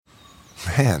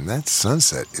Man, that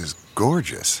sunset is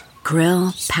gorgeous.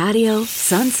 Grill, patio,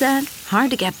 sunset.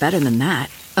 Hard to get better than that.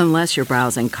 Unless you're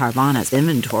browsing Carvana's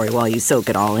inventory while you soak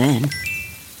it all in.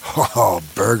 Oh,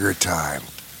 burger time.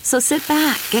 So sit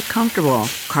back, get comfortable.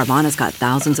 Carvana's got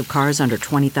thousands of cars under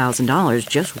 $20,000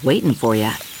 just waiting for you.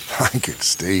 I could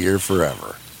stay here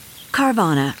forever.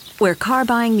 Carvana, where car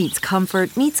buying meets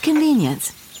comfort, meets convenience.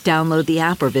 Download the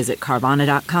app or visit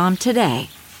Carvana.com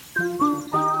today.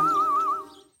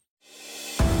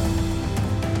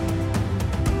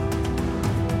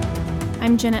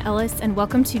 I'm Jenna Ellis, and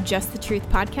welcome to Just the Truth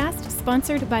podcast,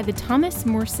 sponsored by the Thomas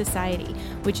More Society,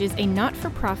 which is a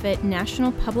not-for-profit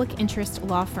national public interest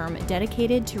law firm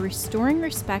dedicated to restoring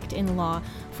respect in law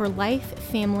for life,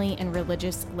 family, and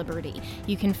religious liberty.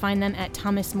 You can find them at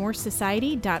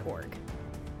thomasmoresociety.org.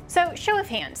 So, show of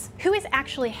hands, who is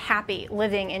actually happy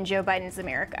living in Joe Biden's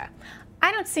America?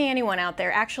 I don't see anyone out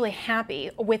there actually happy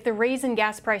with the raise in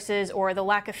gas prices or the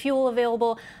lack of fuel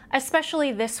available,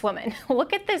 especially this woman.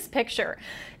 Look at this picture.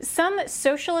 Some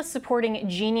socialist supporting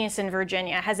genius in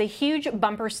Virginia has a huge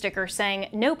bumper sticker saying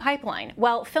no pipeline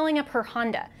while filling up her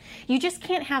Honda. You just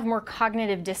can't have more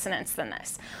cognitive dissonance than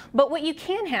this. But what you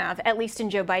can have, at least in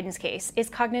Joe Biden's case, is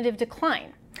cognitive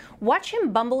decline. Watch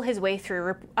him bumble his way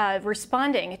through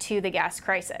responding to the gas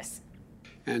crisis.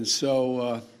 And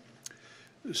so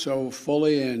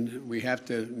fully, and we have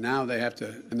to, now they have to,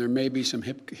 and there may be some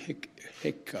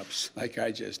hiccups like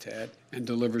I just had, and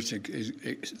deliver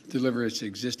its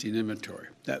existing inventory.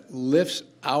 That lifts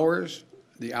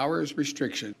the hours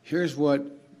restriction. Here's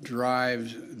what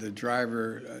drives the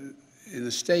driver in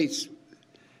the states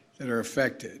that are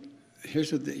affected.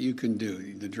 Here's what you can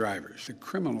do, the drivers, the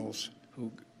criminals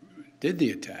who did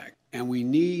the attack, and we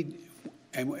know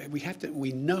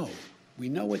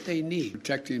what they need,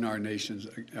 protecting our nation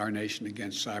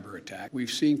against cyber attack.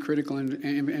 We've seen critical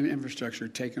infrastructure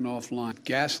taken offline,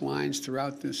 gas lines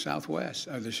throughout the Southwest,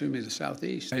 the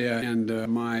Southeast. And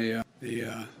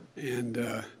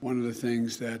one of the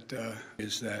things that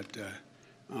is that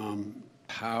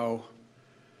how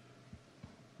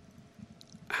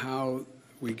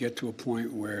we get to a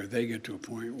point where they get to a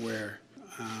point where,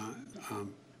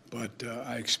 but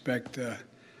I expect I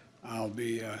have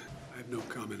no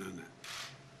comment on that.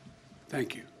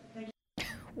 Thank you.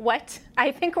 What?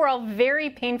 I think we're all very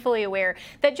painfully aware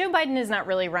that Joe Biden is not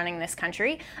really running this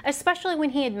country, especially when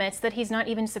he admits that he's not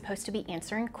even supposed to be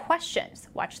answering questions.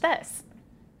 Watch this.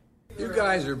 You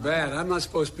guys are bad. I'm not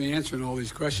supposed to be answering all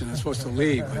these questions. I'm supposed to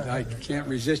leave, but I can't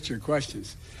resist your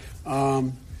questions.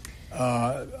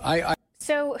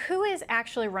 So who is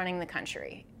actually running the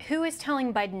country? Who is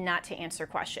telling Biden not to answer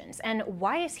questions? And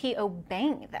why is he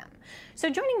obeying them?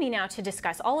 So joining me now to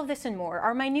discuss all of this and more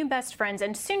are my new best friends,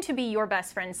 and soon to be your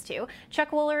best friends too, Chuck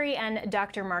Woolery and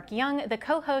Dr. Mark Young, the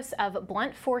co-hosts of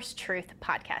Blunt Force Truth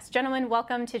podcast. Gentlemen,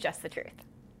 welcome to Just the Truth.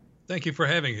 Thank you for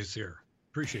having us here.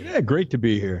 Appreciate it. Yeah, great to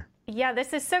be here. Yeah,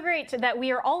 this is so great that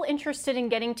we are all interested in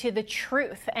getting to the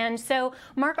truth. And so,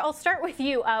 Mark, I'll start with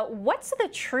you. What's the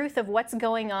truth of what's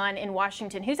going on in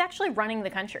Washington? Who's actually running the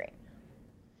country?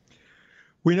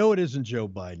 We know it isn't Joe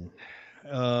Biden.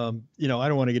 I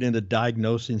don't want to get into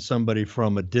diagnosing somebody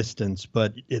from a distance,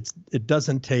 but it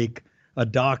doesn't take a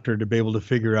doctor to be able to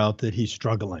figure out that he's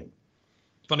struggling.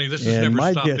 Funny, this has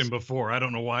never stopped him before. I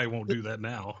don't know why he won't do that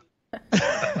now.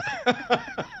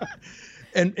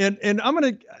 And I'm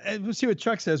going to see what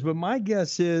Chuck says, but my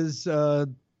guess is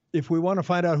if we want to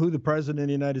find out who the president of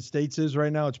the United States is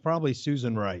right now, it's probably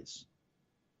Susan Rice.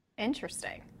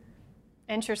 Interesting.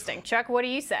 Chuck, what do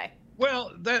you say?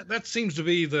 Well, that seems to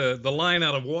be the line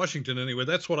out of Washington anyway.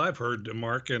 That's what I've heard,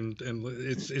 Mark, and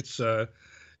it's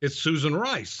Susan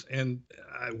Rice, and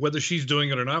whether she's doing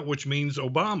it or not, which means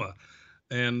Obama.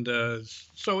 And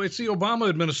so it's the Obama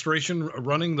administration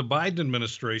running the Biden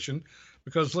administration.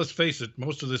 Because let's face it,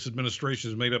 most of this administration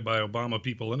is made up by Obama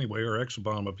people anyway, or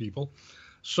ex-Obama people.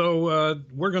 So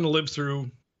we're going to live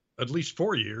through at least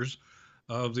 4 years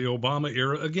of the Obama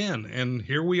era again. And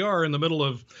here we are in the middle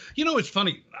of, it's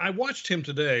funny. I watched him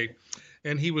today,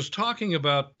 and he was talking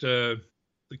about the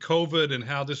COVID and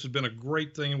how this has been a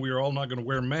great thing. And we are all not going to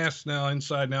wear masks now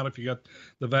inside and out if you got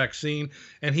the vaccine.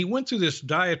 And he went through this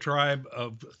diatribe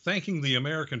of thanking the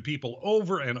American people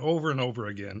over and over and over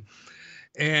again.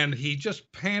 And he just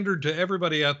pandered to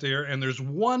everybody out there. And there's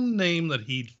one name that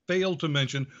he failed to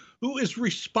mention who is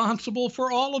responsible for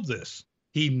all of this.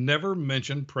 He never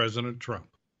mentioned President Trump.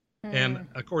 And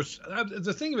of course,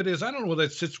 the thing of it is, I don't know whether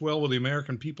that sits well with the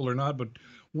American people or not, but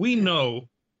we know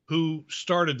who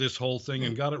started this whole thing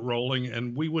and got it rolling.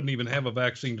 And we wouldn't even have a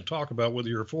vaccine to talk about whether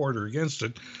you're for it or against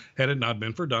it had it not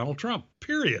been for Donald Trump,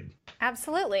 period.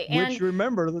 Absolutely. Which,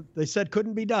 remember, they said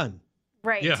couldn't be done.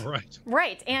 Right. Yeah, right.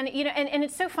 Right. And, and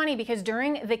it's so funny because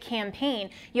during the campaign,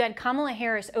 you had Kamala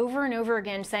Harris over and over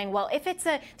again saying, well, if it's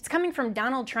coming from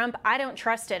Donald Trump, I don't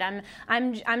trust it.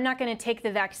 I'm not going to take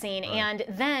the vaccine. Right. And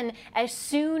then as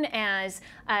soon as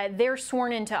they're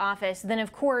sworn into office, then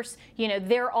of course,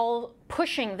 they're all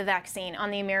pushing the vaccine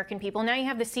on the American people. Now you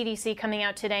have the CDC coming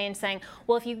out today and saying,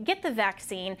 well, if you get the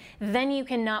vaccine, then you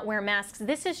cannot wear masks.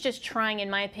 This is just trying, in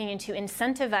my opinion, to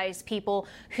incentivize people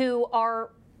who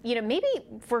are maybe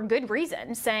for good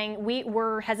reason, saying we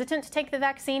were hesitant to take the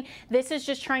vaccine. This is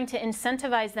just trying to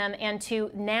incentivize them and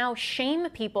to now shame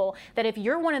people that if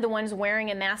you're one of the ones wearing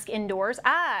a mask indoors,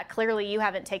 clearly you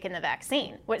haven't taken the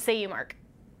vaccine. What say you, Mark?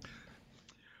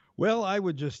 Well, I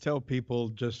would just tell people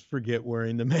just forget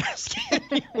wearing the mask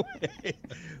anyway.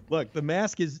 Look, the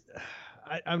mask is,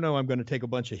 I know I'm going to take a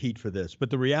bunch of heat for this, but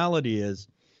the reality is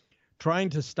trying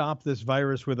to stop this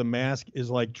virus with a mask is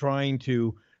like trying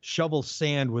to shovel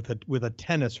sand with a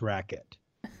tennis racket.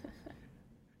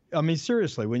 I mean,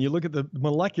 seriously, when you look at the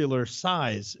molecular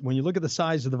size, when you look at the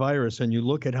size of the virus and you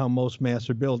look at how most masks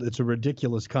are built, it's a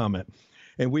ridiculous comment.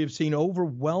 And we've seen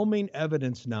overwhelming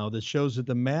evidence now that shows that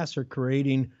the masks are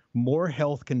creating more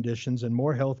health conditions and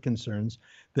more health concerns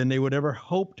than they would ever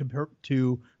hope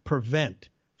to prevent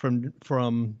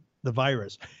from the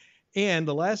virus. And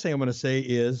the last thing I'm going to say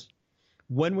is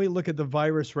when we look at the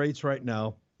virus rates right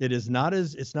now, it's not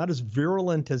as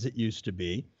virulent as it used to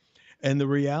be. And the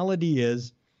reality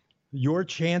is your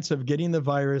chance of getting the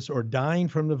virus or dying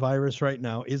from the virus right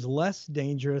now is less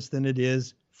dangerous than it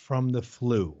is from the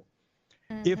flu.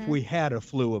 Mm-hmm. If we had a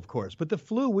flu, of course. But the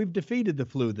flu, we've defeated the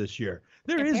flu this year.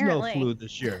 There is no flu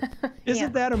this year.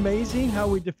 Isn't that amazing how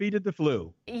we defeated the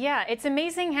flu? Yeah, it's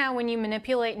amazing how when you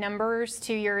manipulate numbers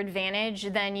to your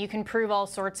advantage, then you can prove all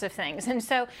sorts of things. And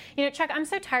so, Chuck, I'm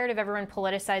so tired of everyone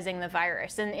politicizing the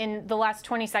virus. And in the last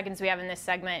 20 seconds we have in this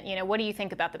segment, what do you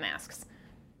think about the masks?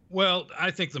 Well,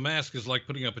 I think the mask is like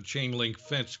putting up a chain link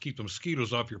fence to keep the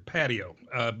mosquitoes off your patio.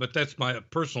 But that's my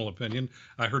personal opinion.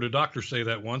 I heard a doctor say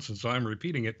that once, and so I'm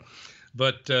repeating it.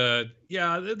 But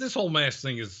yeah, this whole mask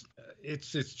thing is,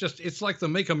 it's like the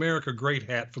Make America Great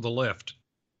hat for the left.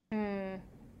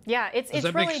 Yeah, it's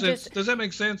really just. Does that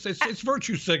make sense? It's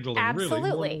virtue signaling,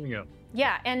 absolutely. Really.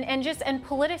 Yeah, and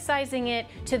politicizing it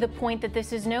to the point that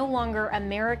this is no longer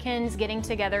Americans getting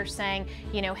together saying,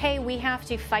 hey, we have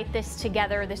to fight this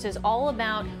together. This is all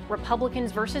about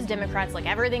Republicans versus Democrats, like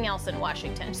everything else in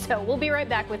Washington. So we'll be right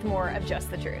back with more of Just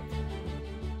the Truth.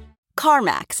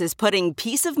 CarMax is putting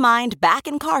peace of mind back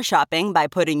in car shopping by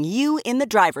putting you in the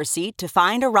driver's seat to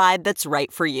find a ride that's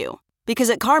right for you. Because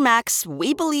at CarMax,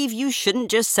 we believe you shouldn't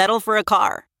just settle for a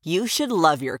car. You should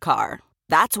love your car.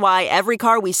 That's why every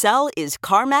car we sell is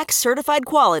CarMax certified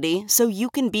quality, so you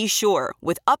can be sure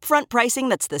with upfront pricing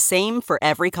that's the same for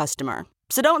every customer.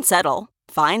 So don't settle.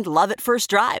 Find love at first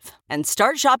drive and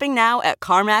start shopping now at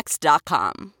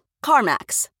CarMax.com.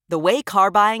 CarMax, the way car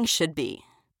buying should be.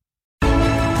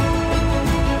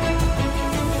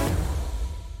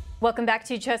 Welcome back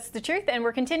to Just the Truth, and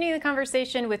we're continuing the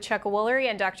conversation with Chuck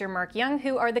Woolery and Dr. Mark Young,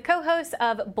 who are the co-hosts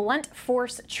of Blunt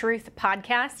Force Truth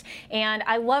podcast. And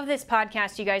I love this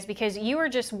podcast, you guys, because you are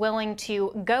just willing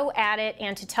to go at it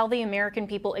and to tell the American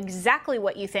people exactly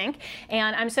what you think.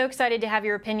 And I'm so excited to have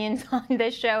your opinions on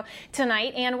this show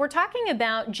tonight. And we're talking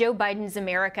about Joe Biden's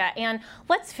America. And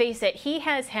let's face it, he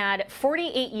has had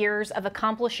 48 years of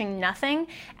accomplishing nothing,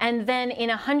 and then in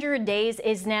 100 days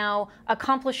is now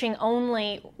accomplishing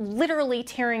only literally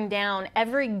tearing down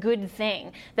every good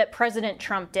thing that President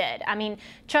Trump did. I mean,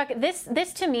 Chuck,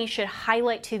 this to me should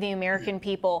highlight to the American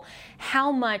people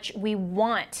how much we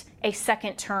want a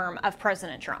second term of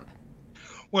President Trump.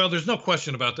 Well, there's no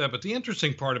question about that. But the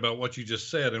interesting part about what you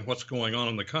just said and what's going on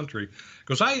in the country,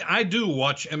 because I do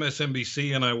watch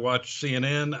MSNBC and I watch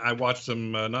CNN. I watch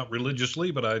them not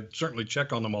religiously, but I certainly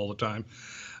check on them all the time.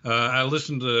 I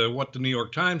listen to what the New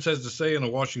York Times has to say and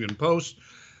the Washington Post.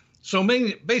 So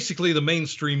basically the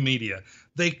mainstream media,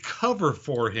 they cover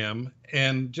for him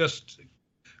and just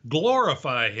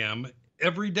glorify him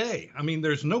every day. I mean,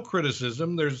 there's no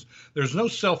criticism. There's no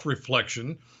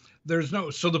self-reflection.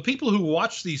 So the people who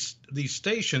watch these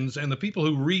stations and the people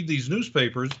who read these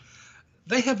newspapers,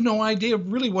 they have no idea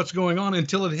really what's going on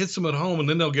until it hits them at home. And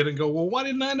then they'll get it and go, well, why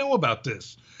didn't I know about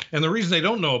this? And the reason they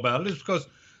don't know about it is because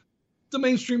the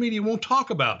mainstream media won't talk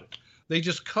about it. They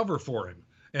just cover for him.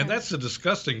 And that's the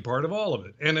disgusting part of all of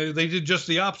it. And they did just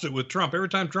the opposite with Trump. Every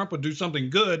time Trump would do something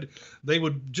good, they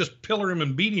would just pillar him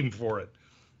and beat him for it.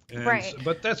 And, Right.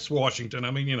 But that's Washington.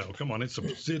 I mean, come on, it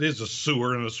is a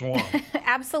sewer and a swamp.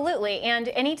 Absolutely. And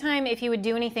anytime if he would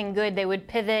do anything good, they would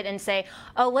pivot and say,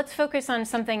 oh, let's focus on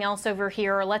something else over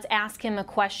here, or let's ask him a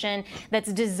question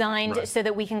that's designed so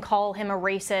that we can call him a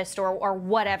racist or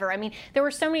whatever. I mean, there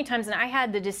were so many times, and I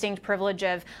had the distinct privilege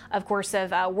of course,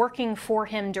 of working for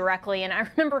him directly. And I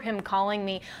remember him calling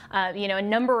me, a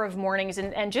number of mornings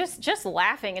and just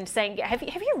laughing and saying, have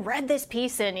you read this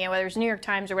piece in, whether it's New York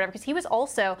Times or whatever? Because he was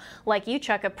also, like you,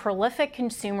 Chuck, a prolific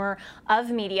consumer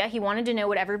of media. He wanted to know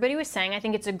what everybody was saying. I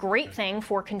think it's a great thing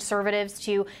for conservatives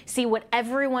to see what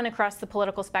everyone across the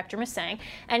political spectrum is saying.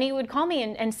 And he would call me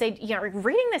and say,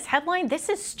 reading this headline, this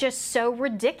is just so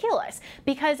ridiculous,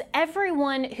 because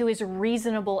everyone who is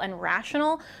reasonable and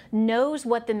rational knows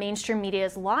what the mainstream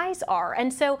media's lies are.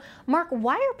 And so, Mark,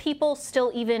 why are people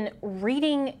still even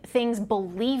reading things,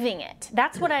 believing it?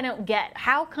 That's what I don't get.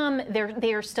 How come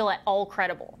they are still at all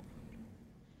credible?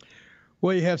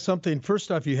 Well, you have something.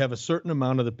 First off, you have a certain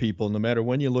amount of the people, no matter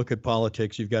when you look at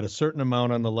politics, you've got a certain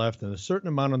amount on the left and a certain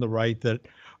amount on the right that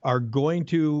are going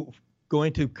to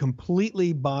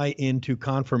completely buy into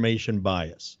confirmation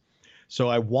bias. So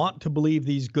I want to believe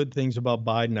these good things about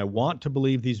Biden. I want to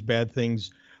believe these bad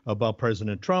things about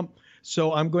President Trump.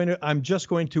 So I'm just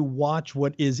going to watch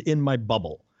what is in my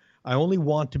bubble. I only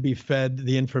want to be fed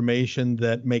the information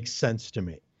that makes sense to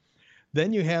me.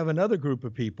 Then you have another group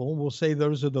of people, we'll say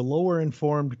those are the lower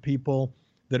informed people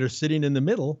that are sitting in the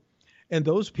middle. And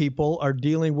those people are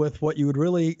dealing with what you would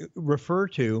really refer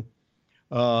to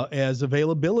as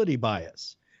availability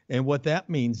bias. And what that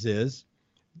means is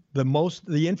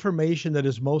the information that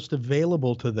is most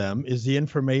available to them is the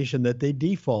information that they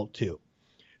default to.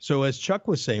 So as Chuck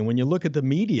was saying, when you look at the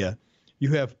media,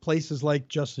 you have places like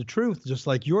Just the Truth, just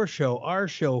like your show, our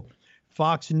show,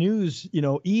 Fox News,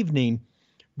 Evening.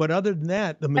 But other than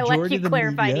that, the majority of the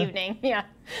media... clarified evening, yeah.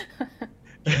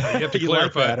 You have to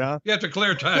clarify like that, huh? You have to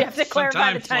clarify. You have to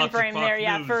clarify the time frame there,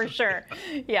 yeah, for sure.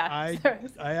 Yeah.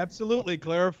 I absolutely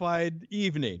clarified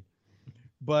evening.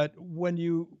 But when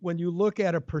you look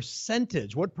at a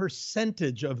percentage, what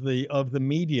percentage of the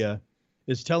media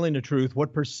is telling the truth?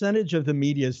 What percentage of the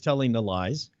media is telling the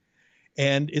lies?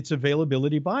 And it's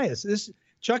availability bias.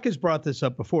 Chuck has brought this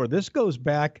up before. This goes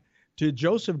back to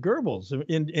Joseph Goebbels,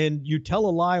 and you tell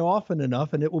a lie often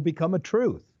enough and it will become a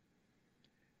truth.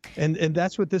 And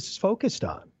that's what this is focused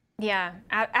on. Yeah,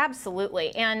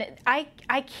 absolutely. And I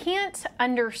can't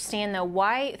understand, though,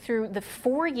 why through the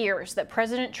 4 years that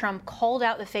President Trump called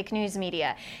out the fake news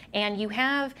media, and you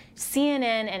have CNN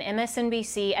and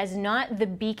MSNBC as not the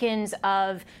beacons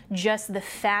of just the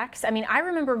facts. I mean, I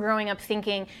remember growing up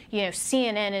thinking,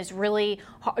 CNN is really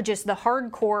just the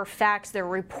hardcore facts. They're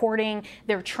reporting,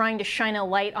 they're trying to shine a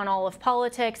light on all of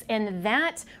politics. And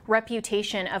that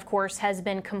reputation, of course, has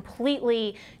been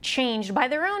completely changed by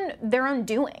their own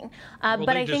doing. But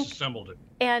I think disassembled it.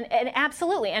 And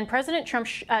absolutely, and President Trump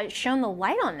shone the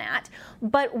light on that.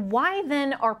 But why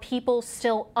then are people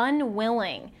still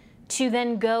unwilling to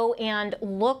then go and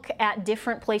look at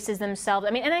different places themselves?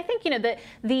 I mean, and I think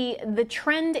the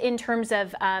trend in terms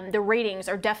of the ratings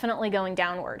are definitely going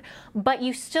downward. But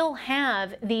you still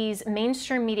have these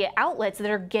mainstream media outlets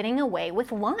that are getting away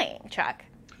with lying, Chuck.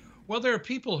 Well, there are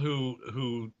people who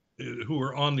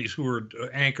are on these, who are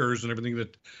anchors and everything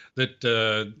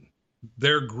that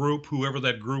their group, whoever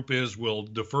that group is, will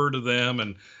defer to them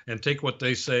and take what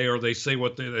they say, or they say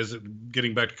what they, as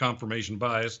getting back to confirmation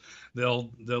bias,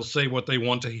 they'll say what they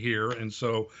want to hear. And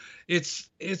so it's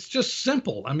just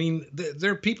simple. I mean,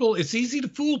 they're people, it's easy to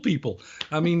fool people.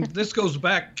 I mean, this goes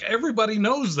back, everybody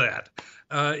knows that.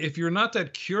 If you're not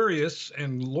that curious,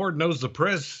 and Lord knows the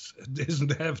press doesn't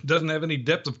have any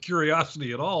depth of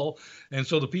curiosity at all, and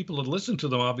so the people that listen to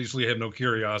them obviously have no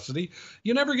curiosity,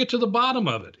 you never get to the bottom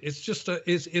of it. It's just it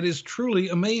is truly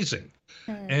amazing.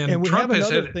 And we Trump have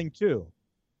another thing too,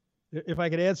 if I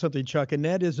could add something, Chuck, and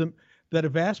that is that a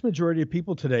vast majority of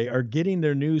people today are getting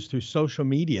their news through social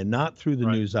media, not through the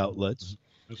news outlets.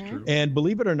 That's true. And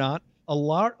believe it or not, a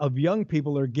lot of young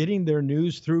people are getting their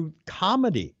news through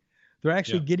comedy. They're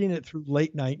actually getting it through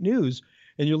late night news.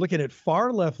 And you're looking at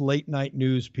far left late night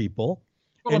news people.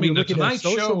 Well, and I mean, you're the looking at Tonight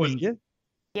social Show media.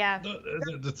 Yeah.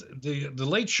 The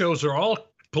late shows are all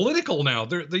political now.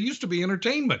 They used to be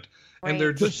entertainment, and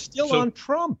they're still on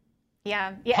Trump.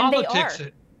 Yeah, politics, and they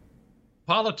are.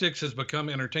 Politics has become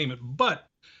entertainment. But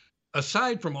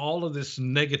aside from all of this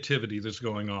negativity that's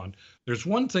going on, there's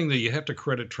one thing that you have to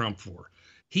credit Trump for.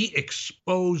 He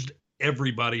exposed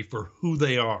everybody for who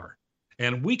they are.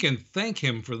 And we can thank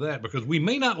him for that, because we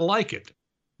may not like it,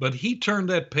 but he turned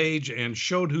that page and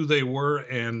showed who they were,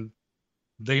 and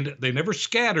They never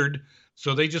scattered,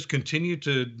 so they just continue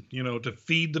to, to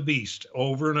feed the beast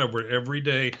over and over every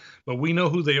day. But we know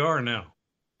who they are now.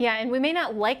 Yeah, and we may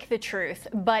not like the truth,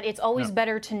 but it's always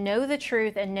better to know the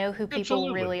truth and know who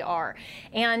people really are.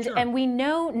 And we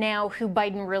know now who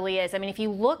Biden really is. I mean, if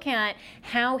you look at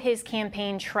how his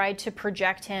campaign tried to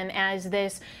project him as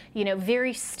this,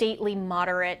 very stately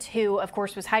moderate who, of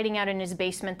course, was hiding out in his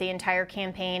basement the entire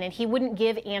campaign, and he wouldn't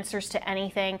give answers to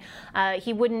anything.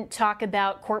 He wouldn't talk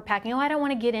about court packing. Oh, I don't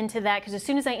want to get into that because as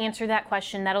soon as I answer that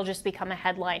question, that'll just become a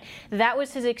headline. That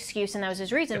was his excuse and that was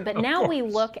his reason. But now we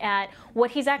look at what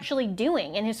he's actually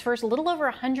doing in his first little over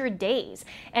 100 days.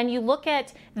 And you look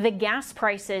at the gas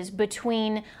prices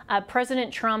between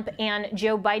President Trump and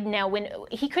Joe Biden now, when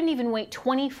he couldn't even wait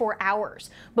 24 hours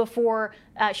before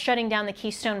shutting down the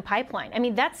Keystone Pipeline. I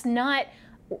mean, that's not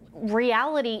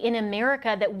reality in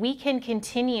America, that we can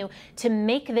continue to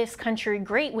make this country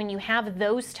great when you have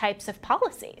those types of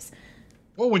policies.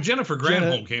 Well, when Jennifer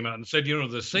Granholm came out and said,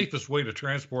 the safest way to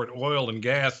transport oil and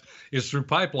gas is through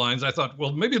pipelines, I thought,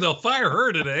 well, maybe they'll fire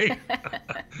her today.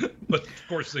 But of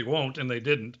course they won't, and they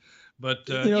didn't. But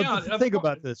think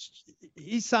about this.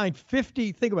 He signed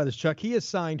 50. Think about this, Chuck. He has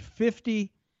signed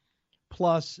 50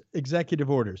 plus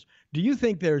executive orders. Do you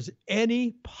think there's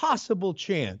any possible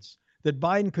chance that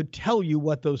Biden could tell you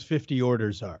what those 50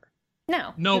 orders are?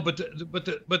 No, but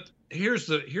here's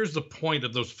the point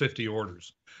of those 50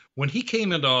 orders. When he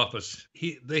came into office,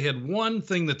 they had one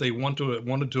thing that they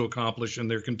wanted to accomplish, and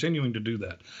they're continuing to do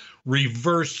that: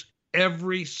 reverse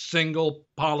every single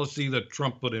policy that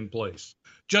Trump put in place.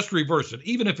 Just reverse it,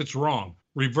 even if it's wrong.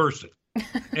 Reverse it,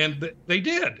 and they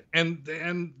did, and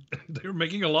they're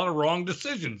making a lot of wrong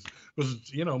decisions because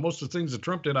most of the things that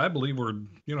Trump did, I believe, were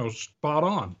spot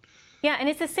on. Yeah, and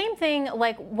it's the same thing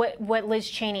like what Liz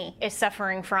Cheney is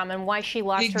suffering from, and why she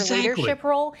lost her leadership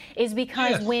role is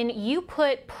because when you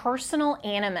put personal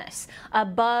animus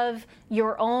above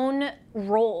your own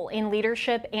role in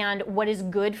leadership and what is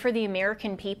good for the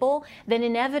American people, then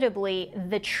inevitably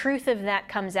the truth of that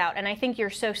comes out. And I think you're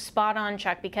so spot on,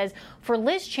 Chuck, because for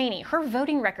Liz Cheney, her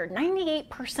voting record,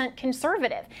 98%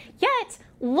 conservative. Yet,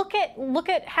 look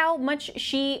at how much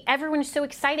everyone is so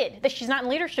excited that she's not in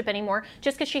leadership anymore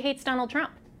just because she hates Donald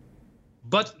Trump.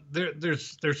 But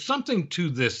there's something to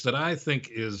this that I think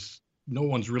is no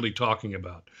one's really talking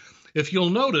about. If you'll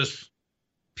notice,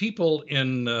 people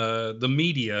in the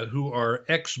media who are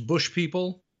ex-Bush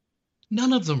people,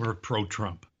 none of them are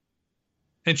pro-Trump.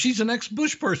 And she's an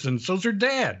ex-Bush person, so's her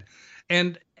dad.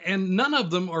 And none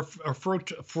of them are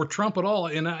for Trump at all.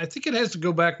 And I think it has to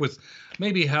go back with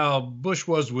maybe how Bush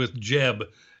was with Jeb,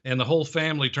 and the whole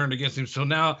family turned against him. So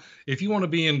now, if you want to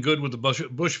be in good with the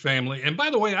Bush family, and by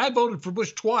the way, I voted for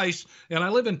Bush twice, and I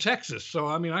live in Texas, so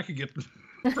I mean, I could get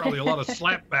probably a lot of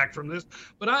slap back from this.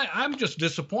 But I'm just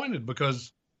disappointed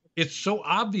because it's so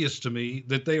obvious to me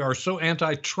that they are so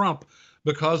anti-Trump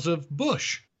because of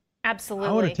Bush. Absolutely.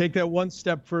 I want to take that one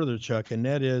step further, Chuck, and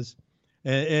that is,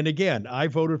 and again, I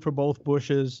voted for both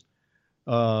Bushes,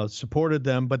 supported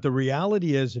them. But the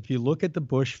reality is, if you look at the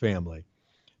Bush family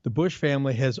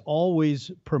has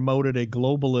always promoted a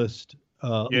globalist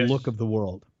look of the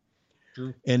world.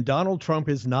 True. And Donald Trump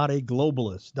is not a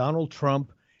globalist. Donald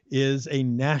Trump is a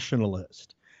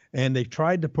nationalist. And they've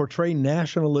tried to portray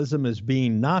nationalism as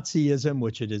being Nazism,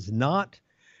 which it is not.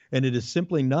 And it is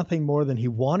simply nothing more than he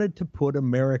wanted to put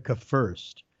America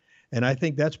first. And I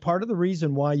think that's part of the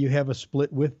reason why you have a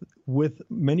split with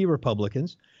many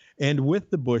Republicans and with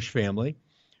the Bush family,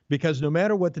 because no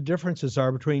matter what the differences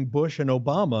are between Bush and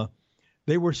Obama,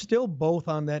 they were still both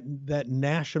on that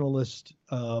nationalist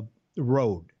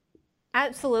road.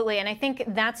 Absolutely. And I think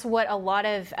that's what a lot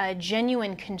of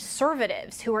genuine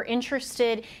conservatives who are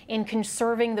interested in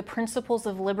conserving the principles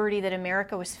of liberty that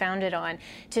America was founded on,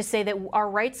 to say that our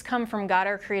rights come from God,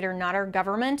 our creator, not our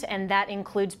government. And that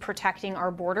includes protecting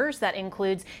our borders. That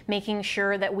includes making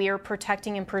sure that we are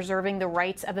protecting and preserving the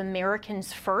rights of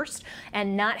Americans first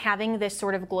and not having this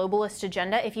sort of globalist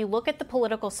agenda. If you look at the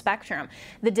political spectrum,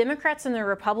 the Democrats and the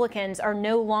Republicans are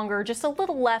no longer just a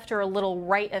little left or a little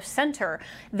right of center.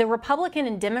 The Republican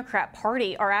and Democrat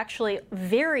Party are actually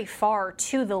very far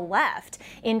to the left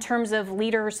in terms of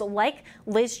leaders like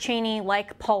Liz Cheney,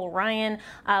 like Paul Ryan,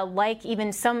 like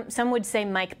even some would say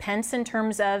Mike Pence in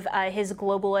terms of his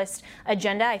globalist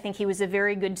agenda. I think he was a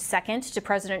very good second to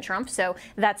President Trump, so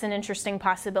that's an interesting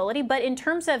possibility. But in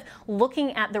terms of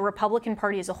looking at the Republican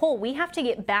Party as a whole, we have to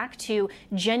get back to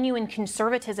genuine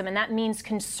conservatism, and that means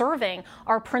conserving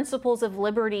our principles of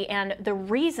liberty and the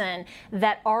reason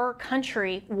that our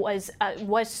country was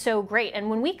was so great. And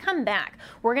when we come back,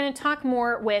 we're going to talk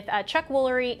more with Chuck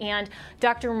Woolery and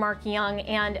Dr. Mark Young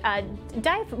and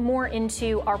dive more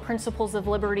into our principles of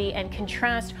liberty and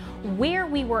contrast where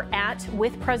we were at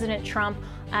with President Trump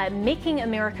making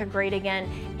America great again,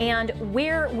 and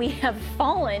where we have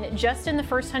fallen just in the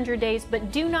first 100 days.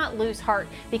 But do not lose heart,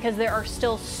 because there are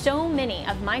still so many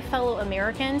of my fellow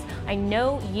Americans, I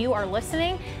know you are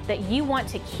listening, that you want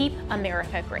to keep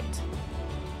America great.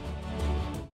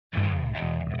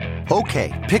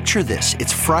 Okay, picture this.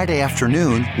 It's Friday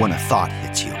afternoon when a thought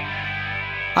hits you.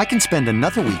 I can spend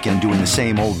another weekend doing the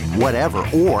same old whatever,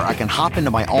 or I can hop into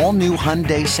my all-new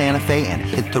Hyundai Santa Fe and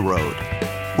hit the road.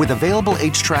 With available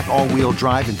H-Track all-wheel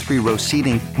drive and 3-row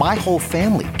seating, my whole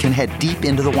family can head deep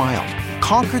into the wild.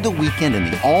 Conquer the weekend in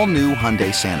the all-new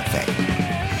Hyundai Santa Fe.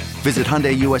 Visit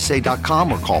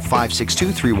HyundaiUSA.com or call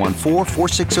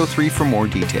 562-314-4603 for more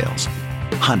details.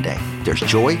 Hyundai, there's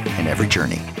joy in every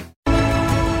journey.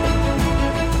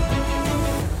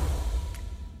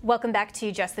 Welcome back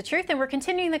to Just the Truth, and we're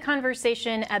continuing the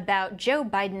conversation about Joe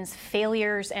Biden's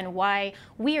failures and why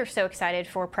we are so excited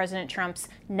for President Trump's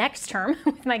next term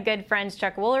with my good friends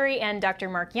Chuck Woolery and Dr.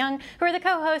 Mark Young, who are the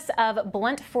co-hosts of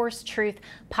Blunt Force Truth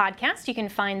podcast. You can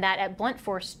find that at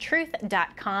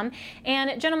bluntforcetruth.com.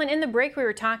 And gentlemen, in the break we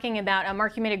were talking about,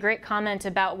 Mark, you made a great comment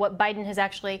about what Biden has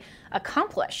actually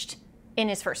accomplished in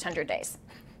his first 100 days.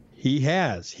 He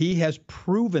has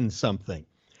proven something.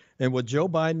 And what Joe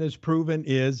Biden has proven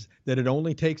is that it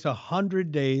only takes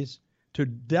 100 days to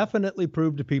definitely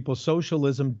prove to people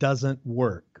socialism doesn't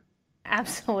work.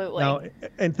 Absolutely. Now,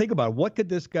 and think about it. What could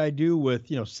this guy do with,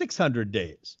 600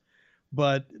 days?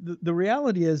 But the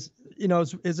reality is,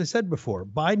 as I said before,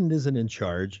 Biden isn't in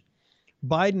charge.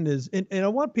 Biden is, and I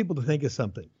want people to think of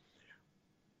something.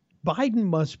 Biden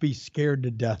must be scared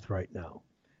to death right now.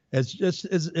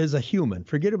 As a human,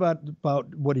 forget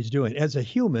about what he's doing. As a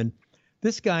human,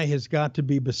 this guy has got to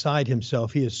be beside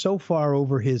himself. He is so far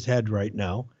over his head right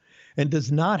now and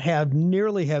does not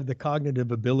nearly have the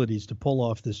cognitive abilities to pull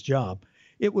off this job.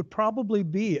 It would probably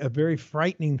be a very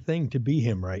frightening thing to be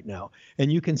him right now.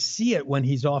 And you can see it when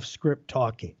he's off script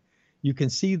talking. You can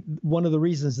see one of the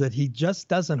reasons that he just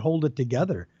doesn't hold it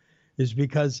together is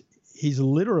because he's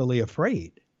literally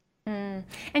afraid.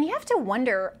 And you have to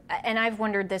wonder, and I've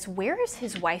wondered this, where is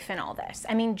his wife in all this?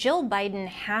 I mean, Jill Biden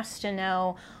has to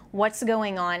know what's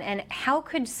going on, and how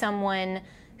could someone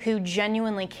who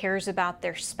genuinely cares about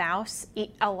their spouse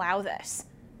allow this?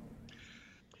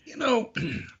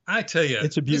 I tell you,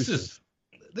 it's abusive.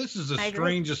 This is the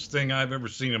strangest thing I've ever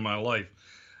seen in my life.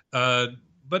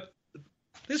 But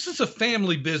this is a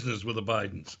family business with the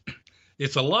Bidens.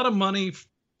 It's a lot of money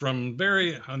from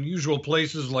very unusual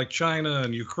places like China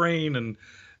and Ukraine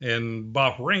and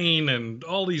Bahrain and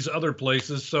all these other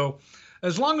places. So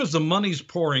as long as the money's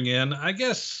pouring in, I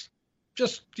guess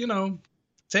just,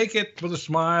 take it with a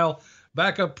smile,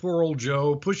 back up poor old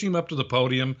Joe, push him up to the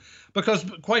podium, because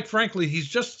quite frankly,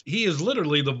 he is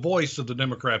literally the voice of the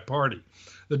Democrat Party.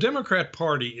 The Democrat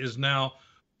Party is now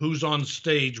who's on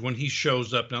stage when he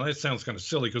shows up. Now, that sounds kind of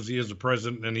silly because he is the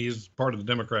president and he is part of the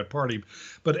Democrat Party.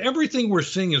 But everything we're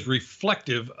seeing is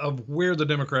reflective of where the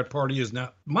Democrat Party is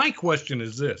now. My question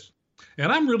is this,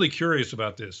 and I'm really curious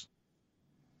about this.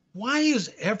 Why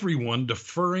is everyone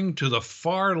deferring to the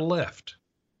far left?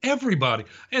 Everybody.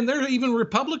 And there are even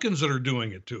Republicans that are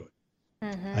doing it to it.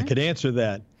 Mm-hmm. I could answer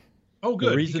that. Oh,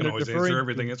 good. You can always answer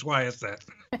everything. That's why it's that.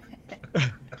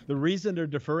 The reason they're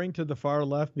deferring to the far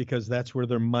left, because that's where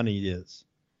their money is.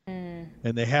 And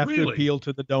they have to appeal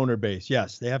to the donor base.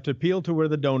 Yes, they have to appeal to where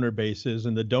the donor base is,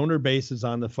 and the donor base is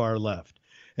on the far left.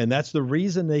 And that's the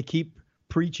reason they keep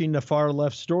preaching the far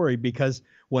left story, because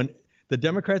when the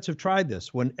Democrats have tried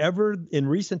this, whenever in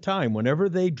recent time, whenever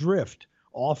they drift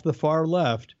off the far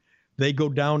left, they go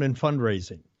down in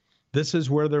fundraising. This is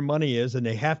where their money is, and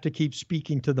they have to keep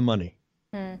speaking to the money.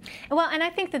 Well, and I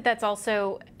think that that's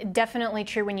also definitely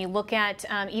true when you look at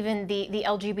even the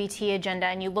LGBT agenda,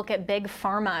 and you look at Big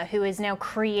Pharma, who is now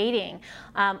creating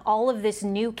all of this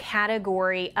new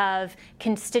category of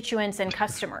constituents and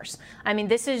customers. I mean,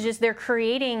 this is just, they're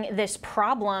creating this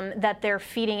problem that they're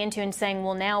feeding into and saying,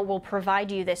 well, now we'll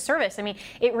provide you this service. I mean,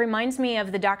 it reminds me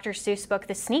of the Dr. Seuss book,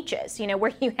 The Sneetches,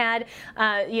 where you had,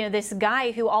 this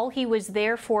guy who all he was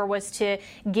there for was to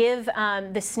give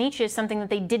the Sneetches something that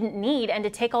they didn't need and to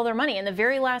take take all their money. And the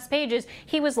very last page is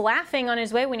he was laughing on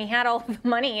his way when he had all the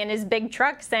money in his big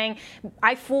truck saying,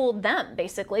 I fooled them,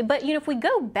 basically. But, if we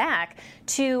go back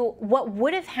to what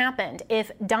would have happened if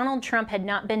Donald Trump had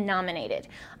not been nominated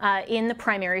in the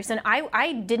primaries, and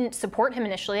I didn't support him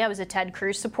initially. I was a Ted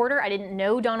Cruz supporter. I didn't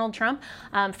know Donald Trump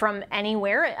from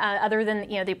anywhere other than,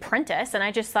 The Apprentice. And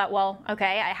I just thought, well,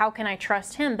 okay, how can I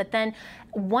trust him? But then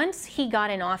once he got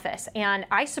in office, and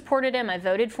I supported him, I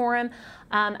voted for him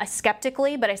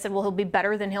skeptically, but I said, well, he'll be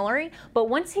better than Hillary. But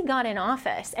once he got in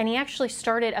office and he actually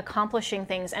started accomplishing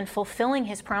things and fulfilling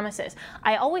his promises,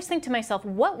 I always think to myself,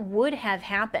 what would have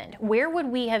happened? Where would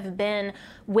we have been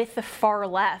with the far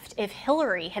left if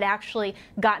Hillary had actually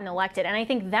gotten elected? And I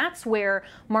think that's where,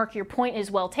 Mark, your point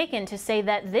is well taken to say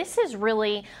that this is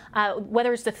really,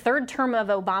 whether it's the third term of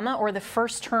Obama or the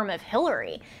first term of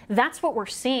Hillary, that's what we're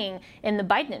seeing in the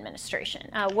Biden administration.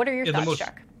 What are your thoughts,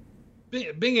 Chuck?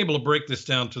 Being able to break this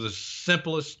down to the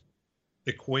simplest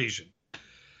equation.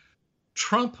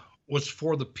 Trump was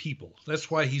for the people.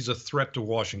 That's why he's a threat to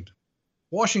Washington.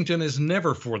 Washington is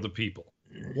never for the people.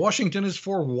 Washington is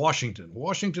for Washington.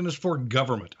 Washington is for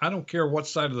government. I don't care what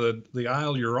side of the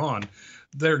aisle you're on.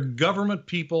 They're government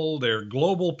people. They're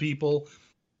global people.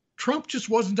 Trump just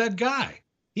wasn't that guy.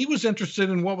 He was interested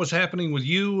in what was happening with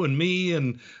you and me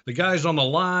and the guys on the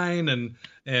line and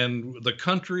the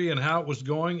country and how it was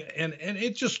going. And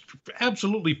it just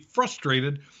absolutely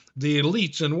frustrated the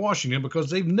elites in Washington because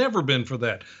they've never been for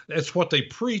that. That's what they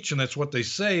preach and that's what they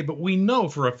say. But we know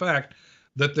for a fact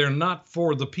that they're not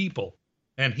for the people.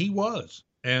 And he was.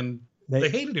 And they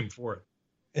hated him for it.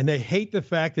 And they hate the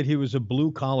fact that he was a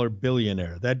blue-collar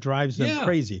billionaire. That drives them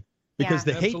crazy. Because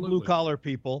they hate blue-collar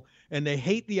people, and they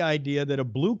hate the idea that a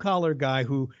blue-collar guy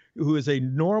who is a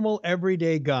normal,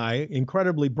 everyday guy,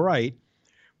 incredibly bright,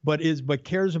 but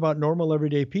cares about normal,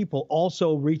 everyday people,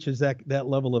 also reaches that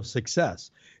level of success.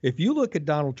 If you look at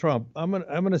Donald Trump, I'm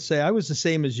gonna say I was the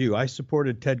same as you. I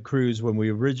supported Ted Cruz when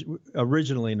we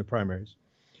originally in the primaries,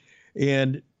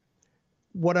 and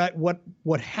what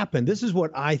happened? This is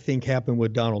what I think happened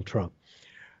with Donald Trump.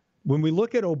 When we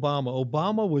look at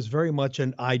Obama was very much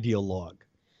an ideologue.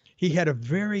 He had a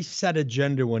very set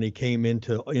agenda when he came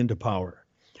into power.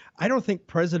 I don't think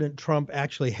President Trump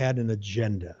actually had an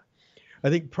agenda.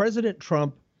 I think President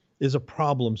Trump is a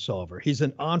problem solver. He's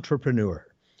an entrepreneur.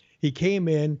 He came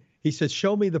in, he said,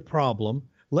 show me the problem.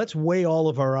 Let's weigh all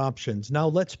of our options. Now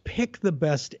let's pick the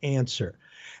best answer.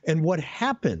 And what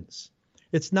happens,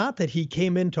 it's not that he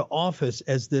came into office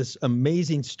as this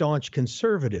amazing, staunch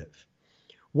conservative.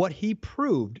 What he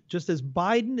proved, just as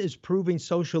Biden is proving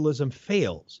socialism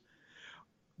fails,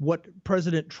 what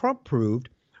President Trump proved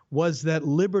was that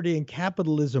liberty and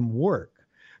capitalism work.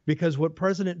 Because what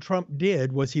President Trump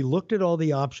did was he looked at all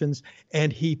the options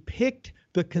and he picked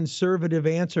the conservative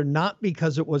answer, not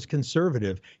because it was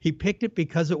conservative. He picked it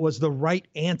because it was the right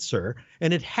answer,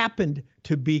 and it happened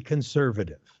to be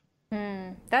conservative.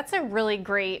 That's a really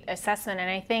great assessment, and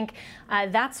I think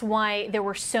that's why there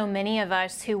were so many of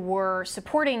us who were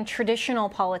supporting traditional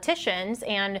politicians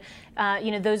and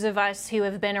those of us who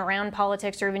have been around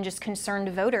politics or even just concerned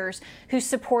voters who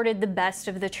supported the best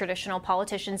of the traditional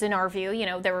politicians in our view.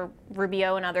 There were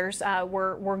Rubio and others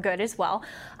were good as well.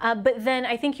 But then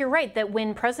I think you're right that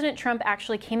when President Trump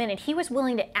actually came in and he was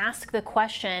willing to ask the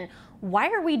question, why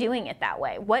are we doing it that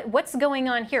way? What's going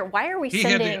on here? Why are we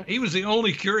sending... He was the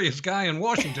only curious guy in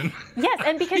Washington. Yes,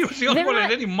 and because... he was the only one that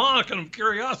had any modicum of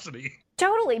curiosity.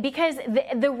 Totally, because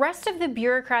the rest of the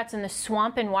bureaucrats in the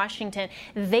swamp in Washington,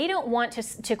 they don't want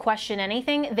to question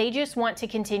anything. They just want to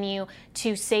continue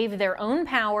to save their own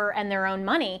power and their own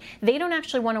money. They don't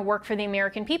actually want to work for the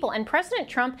American people. And President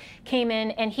Trump came in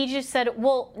and he just said,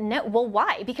 well, no,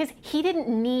 why? Because he didn't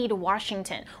need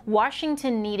Washington.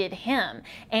 Washington needed him.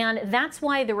 And that's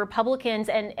why the Republicans,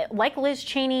 and like Liz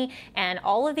Cheney and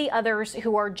all of the others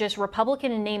who are just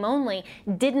Republican in name only,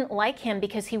 didn't like him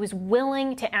because he was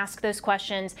willing to ask those questions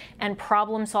and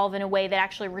problem solve in a way that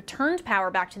actually returned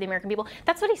power back to the American people.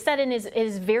 That's what he said in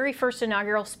his very first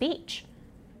inaugural speech.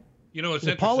 It's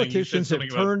interesting. Politicians have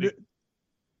turned.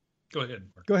 Go ahead,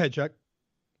 Mark. Go ahead, Chuck.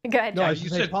 Go ahead,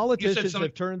 Chuck. No, politicians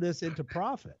have turned this into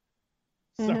profit.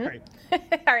 Sorry.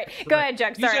 All right, go ahead,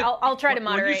 Chuck. Sorry, I'll try to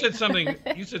moderate.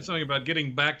 You said something about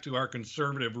getting back to our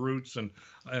conservative roots,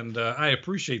 and I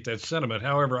appreciate that sentiment.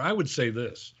 However, I would say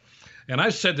this, and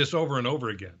I've said this over and over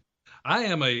again. I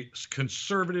am a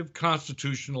conservative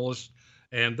constitutionalist,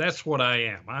 and that's what I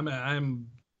am. I'm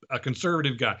a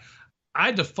conservative guy.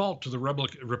 I default to the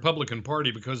Republican Party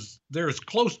because they're as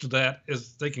close to that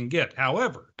as they can get.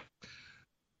 However,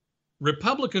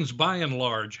 Republicans, by and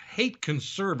large, hate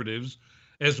conservatives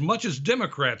as much as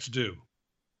Democrats do.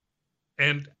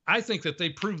 And I think that they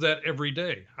prove that every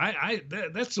day.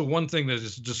 That's the one thing that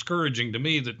is discouraging to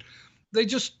me, that they're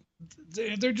just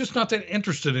not that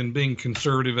interested in being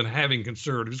conservative and having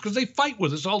conservatives, because they fight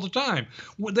with us all the time.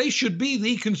 They should be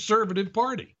the conservative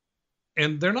party,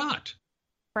 and they're not.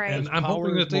 Right. And I'm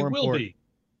hoping that they will be.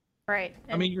 Right.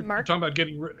 I mean, you're talking about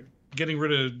getting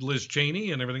rid of Liz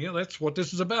Cheney and everything else. That's what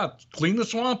this is about. Clean the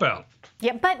swamp out.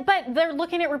 Yeah, but they're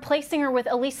looking at replacing her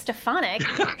with Elise Stefanik,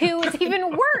 who is even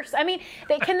worse. I mean,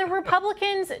 can the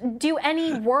Republicans do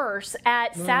any worse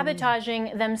at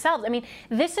sabotaging themselves? I mean,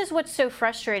 this is what's so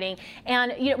frustrating.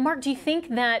 And, Mark, do you think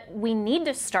that we need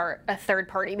to start a third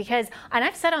party? Because, and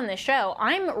I've said on this show,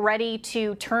 I'm ready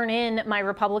to turn in my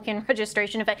Republican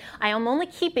registration. In fact, I am only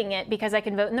keeping it because I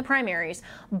can vote in the primaries.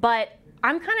 But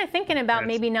I'm kind of thinking about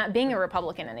maybe not being a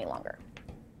Republican any longer.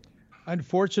 I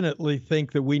unfortunately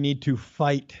think that we need to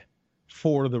fight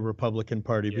for the Republican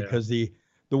Party because the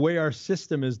way our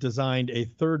system is designed, a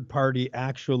third party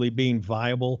actually being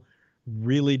viable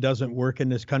really doesn't work in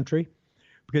this country.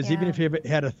 Because even if you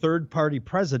had a third party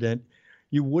president,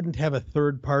 you wouldn't have a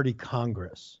third party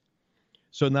Congress.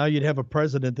 So now you'd have a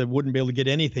president that wouldn't be able to get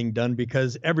anything done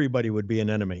because everybody would be an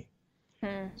enemy.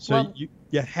 So you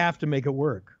have to make it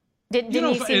work. Didn't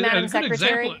you see Madam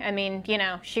Secretary? I mean,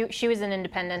 she was an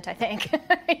independent, I think.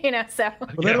 So. Well,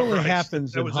 that only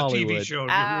happens in Hollywood. That was a TV show.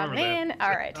 Man, all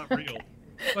right. Not real.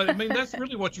 But I mean, that's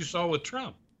really what you saw with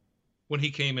Trump when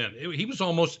he came in. He was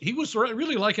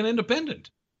really like an independent,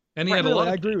 and he had a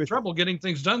lot of trouble getting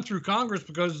things done through Congress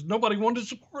because nobody wanted to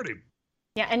support him.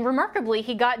 Yeah, and remarkably,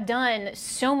 he got done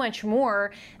so much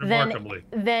more remarkably.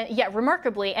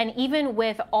 And even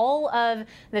with all of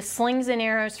the slings and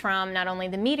arrows from not only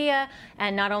the media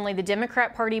and not only the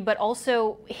Democrat Party, but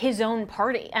also his own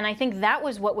party. And I think that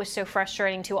was what was so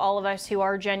frustrating to all of us who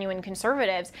are genuine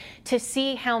conservatives, to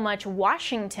see how much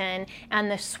Washington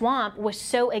and the swamp was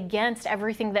so against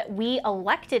everything that we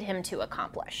elected him to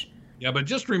accomplish. Yeah, but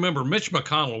just remember, Mitch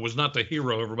McConnell was not the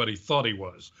hero everybody thought he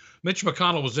was. Mitch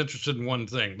McConnell was interested in one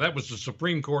thing. That was the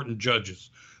Supreme Court and judges.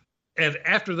 And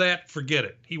after that, forget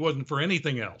it. He wasn't for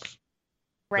anything else.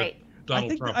 Right.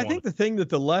 I think the thing that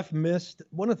the left missed,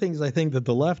 one of the things I think that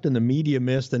the left and the media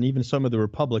missed, and even some of the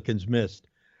Republicans missed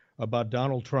about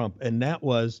Donald Trump, and that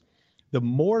was the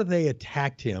more they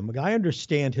attacked him. I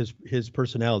understand his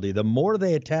personality. The more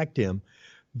they attacked him,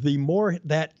 the more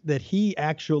that he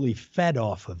actually fed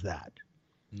off of that.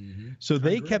 Mm-hmm. So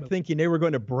they kept thinking they were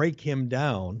going to break him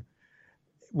down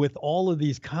with all of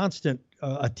these constant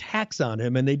attacks on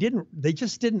him, and they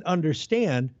just didn't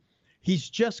understand he's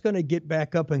just going to get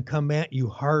back up and come at you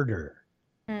harder.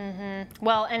 Mm-hmm.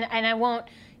 Well, and I won't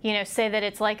say that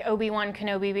it's like Obi-Wan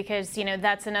Kenobi, because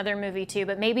that's another movie too,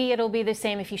 but maybe it'll be the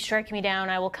same. If you strike me down,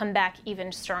 I will come back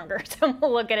even stronger. So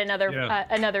we'll look at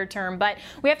another term. But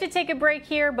we have to take a break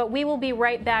here, but we will be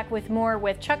right back with more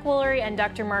with Chuck Woolery and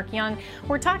Dr. Mark Young.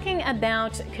 We're talking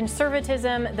about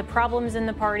conservatism, the problems in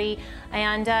the party,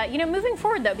 and moving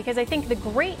forward though, because I think the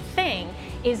great thing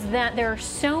is that there are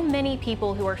so many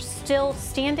people who are still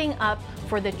standing up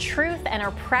for the truth and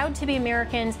are proud to be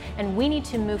Americans, and we need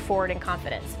to move forward in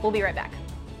confidence. We'll be right back.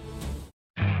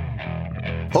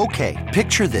 Okay,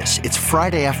 picture this. It's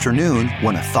Friday afternoon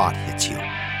when a thought hits you.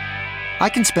 I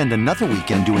can spend another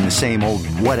weekend doing the same old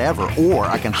whatever, or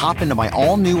I can hop into my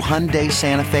all-new Hyundai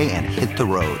Santa Fe and hit the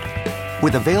road.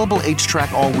 With available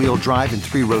H-Track all-wheel drive and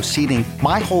 3-row seating,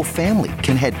 my whole family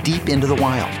can head deep into the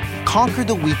wild. Conquer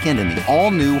the weekend in the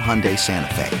all-new Hyundai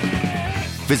Santa Fe.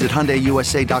 Visit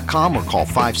HyundaiUSA.com or call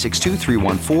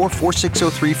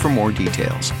 562-314-4603 for more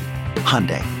details.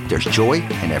 Hyundai, there's joy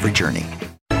in every journey.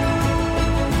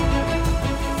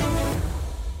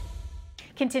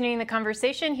 Continuing the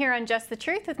conversation here on Just the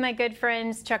Truth with my good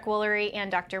friends Chuck Woolery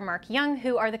and Dr. Mark Young,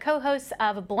 who are the co-hosts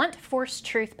of Blunt Force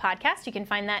Truth podcast. You can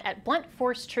find that at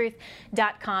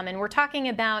bluntforcetruth.com. And we're talking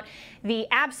about the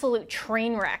absolute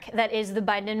train wreck that is the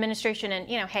Biden administration. And,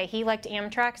 hey, he liked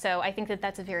Amtrak, so I think that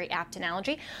that's a very apt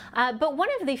analogy. But one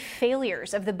of the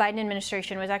failures of the Biden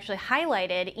administration was actually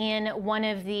highlighted in one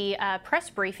of the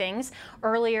press briefings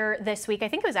earlier this week. I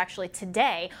think it was actually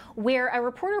today, where a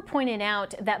reporter pointed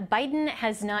out that Biden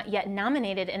has not yet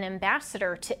nominated an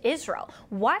ambassador to Israel.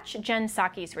 Watch Jen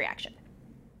Psaki's reaction.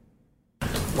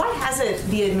 Why hasn't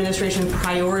the administration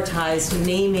prioritized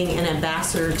naming an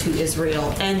ambassador to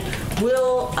Israel? And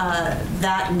will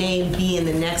that name be in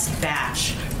the next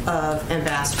batch of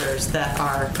ambassadors that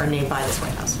are named by this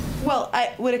White House? Well,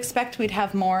 I would expect we'd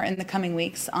have more in the coming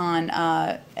weeks on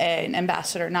nominating an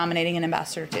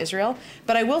ambassador to Israel.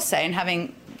 But I will say, and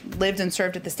having lived and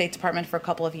served at the State Department for a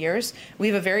couple of years. We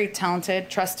have a very talented,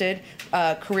 trusted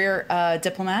career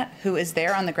diplomat who is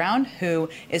there on the ground, who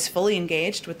is fully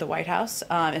engaged with the White House,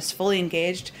 is fully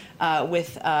engaged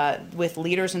with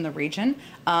leaders in the region,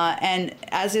 and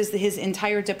as is his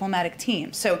entire diplomatic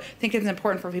team. So I think it's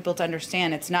important for people to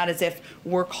understand it's not as if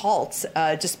we're halt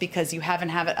just because you haven't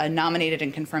have a nominated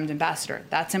and confirmed ambassador.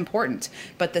 That's important.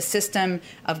 But the system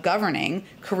of governing,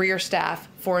 career staff,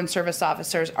 foreign service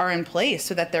officers are in place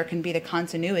so that there can be the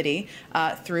continuity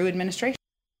through administration.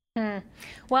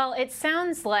 Well, it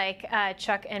sounds like,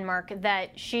 Chuck and Mark,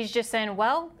 that she's just saying,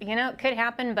 well, it could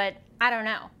happen, but I don't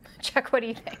know. Chuck, what do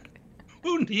you think?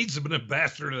 Who needs an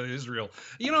ambassador to Israel?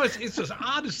 It's the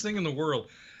oddest thing in the world.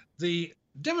 The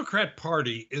Democrat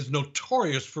Party is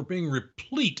notorious for being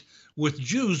replete with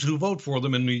Jews who vote for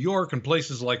them in New York and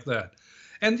places like that.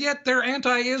 And yet they're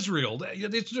anti-Israel.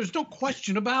 There's no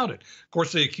question about it. Of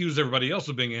course, they accuse everybody else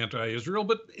of being anti-Israel,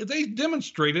 but they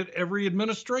demonstrate it every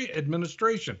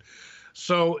administration.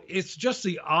 So it's just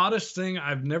the oddest thing.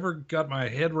 I've never got my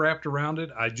head wrapped around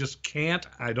it. I just can't.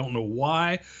 I don't know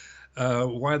why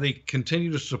they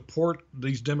continue to support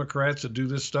these Democrats that do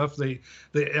this stuff. I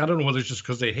don't know whether it's just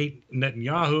because they hate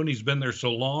Netanyahu and he's been there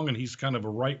so long and he's kind of a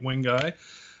right-wing guy.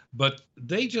 But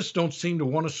they just don't seem to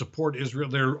want to support Israel.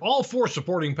 They're all for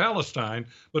supporting Palestine,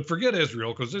 but forget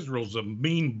Israel because Israel's a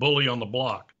mean bully on the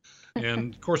block.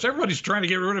 And, of course, everybody's trying to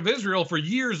get rid of Israel for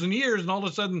years and years, and all of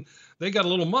a sudden they got a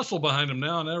little muscle behind them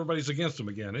now, and everybody's against them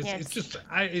again. It's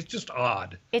just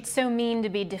odd. It's so mean to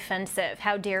be defensive.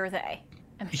 How dare they?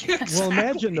 Yeah, exactly. Well,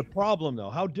 imagine the problem, though,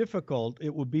 how difficult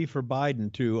it would be for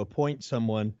Biden to appoint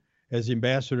someone as the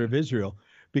ambassador of Israel.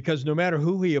 Because no matter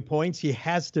who he appoints, he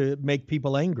has to make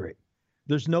people angry.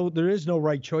 There is no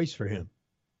right choice for him.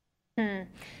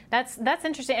 That's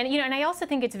interesting, and I also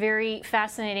think it's very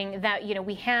fascinating that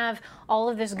we have all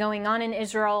of this going on in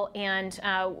Israel and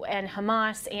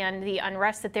Hamas and the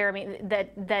unrest that there. I mean,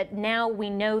 that now we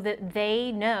know that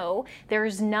they know there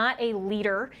is not a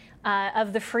leader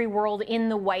of the free world in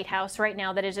the White House right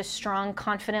now that is a strong,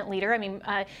 confident leader. I mean,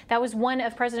 that was one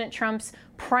of President Trump's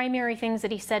primary things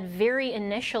that he said very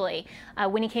initially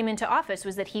when he came into office,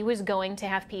 was that he was going to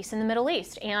have peace in the Middle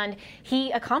East, and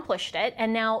he accomplished it.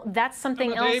 And now that's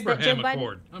something else that Joe Biden.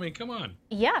 Accord. I mean, come on.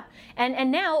 Yeah,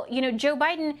 and now Joe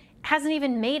Biden hasn't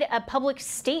even made a public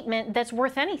statement that's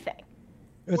worth anything.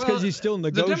 It's because he's still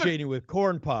negotiating with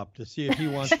Corn Pop to see if he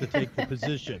wants to take the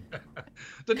position.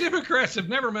 The Democrats have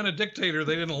never met a dictator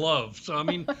they didn't love. So, I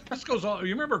mean, this goes on.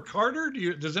 You remember Carter?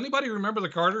 Does anybody remember the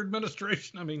Carter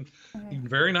administration? I mean,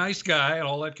 very nice guy and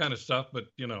all that kind of stuff, but,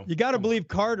 You got to believe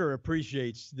Carter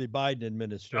appreciates the Biden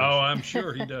administration. Oh, I'm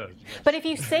sure he does. But if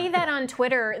you say that on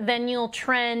Twitter, then you'll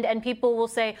trend and people will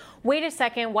say, wait a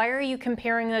second, why are you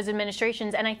comparing those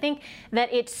administrations? And I think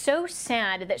that it's so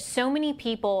sad that so many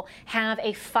people have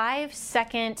a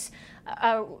 5-second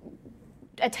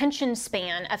attention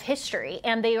span of history,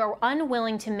 and they are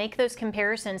unwilling to make those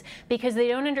comparisons because they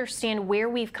don't understand where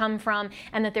we've come from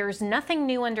and that there's nothing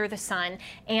new under the sun,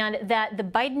 and that the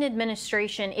Biden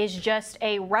administration is just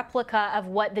a replica of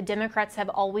what the Democrats have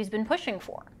always been pushing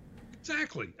for.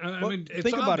 Exactly. I mean, it's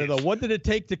think about it though. What did it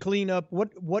take to clean up?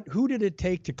 Who did it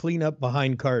take to clean up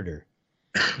behind Carter?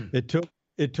 It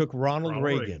took Ronald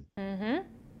Reagan. Mm-hmm.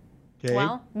 Okay.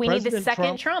 Well, we need the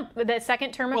second the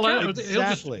second term of Trump.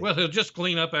 Exactly. He'll just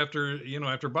clean up after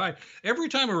Biden. Every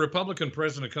time a Republican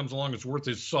president comes along, it's worth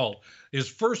his salt. His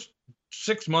first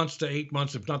 6 months to 8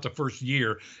 months, if not the first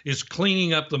year, is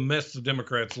cleaning up the mess the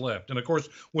Democrats left. And of course,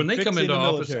 when they come into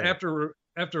office after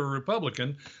a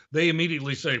Republican, they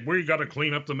immediately say, we got to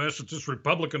clean up the mess that this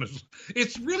Republican is.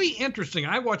 It's really interesting.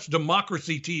 I watch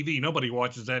Democracy TV. Nobody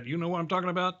watches that. You know what I'm talking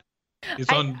about?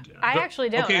 It's I actually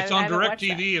don't. Okay, it's on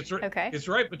DirecTV. It's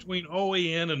right between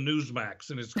OAN and Newsmax,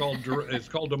 and it's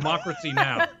called Democracy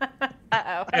Now.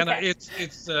 Uh-oh. And okay.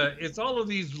 it's all of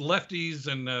these lefties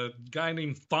and a guy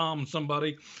named Thom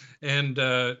somebody, and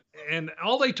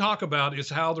all they talk about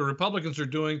is how the Republicans are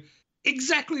doing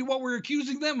exactly what we're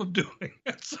accusing them of doing.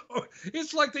 So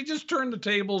it's like they just turn the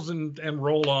tables and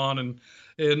roll on, and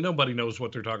nobody knows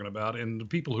what they're talking about, and the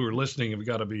people who are listening have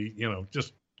got to be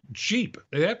just sheep.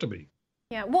 They have to be.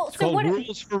 Yeah. Well, it's called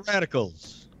rules for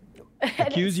radicals.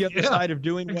 Accuse the other side of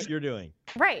doing what you're doing.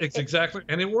 Right. It's exactly,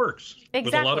 and it works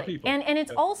with a lot of people. And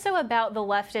it's also about the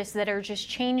leftists that are just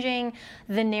changing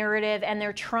the narrative, and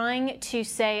they're trying to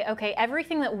say, okay,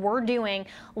 everything that we're doing,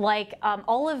 like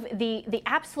all of the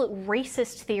absolute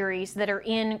racist theories that are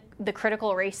in the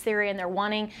critical race theory, and they're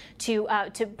wanting to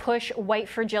push white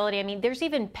fragility. I mean, there's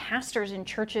even pastors in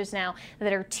churches now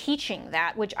that are teaching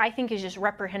that, which I think is just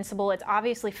reprehensible. It's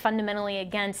obviously fundamentally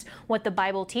against what the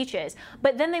Bible teaches.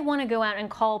 But then they want to go out and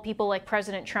call people like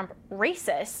President Trump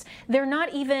racist. They're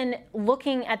not even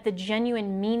looking at the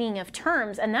genuine meaning of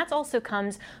terms, and that also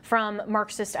comes from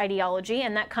Marxist ideology,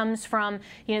 and that comes from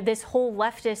this whole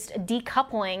leftist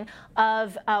decoupling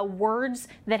of words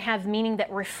that have meaning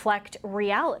that reflect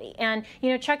reality. And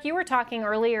Chuck, you were talking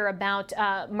earlier about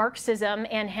Marxism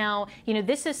and how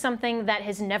this is something that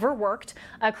has never worked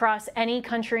across any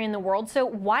country in the world. So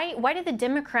why do the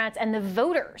Democrats and the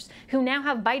voters who now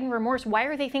have Biden remorse, why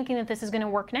are they thinking that this is going to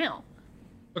work now?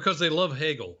 Because they love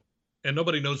Hegel, and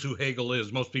nobody knows who Hegel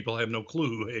is. Most people have no clue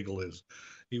who Hegel is.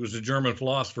 He was a German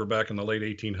philosopher back in the late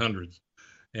 1800s,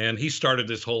 and he started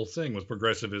this whole thing with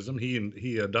progressivism.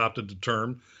 He adopted the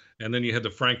term, and then you had the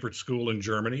Frankfurt School in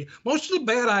Germany. Most of the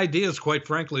bad ideas, quite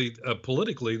frankly,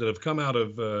 politically, that have come out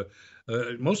of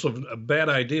bad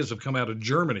ideas have come out of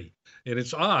Germany, and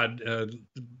it's odd.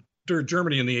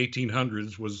 Germany in the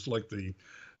 1800s was like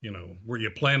where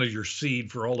you planted your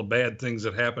seed for all the bad things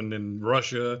that happened in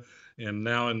Russia and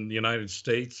now in the United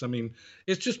States. I mean,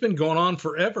 it's just been going on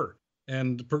forever.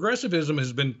 And progressivism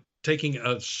has been taking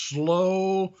a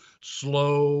slow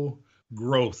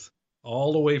growth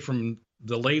all the way from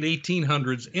the late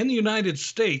 1800s in the United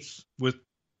States, with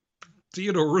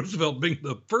Theodore Roosevelt being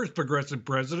the first progressive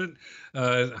president.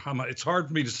 It's hard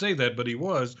for me to say that, but he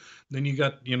was. Then you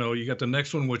got the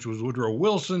next one, which was Woodrow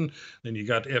Wilson. Then you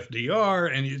got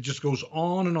FDR, and it just goes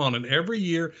on and on. And every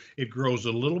year it grows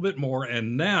a little bit more.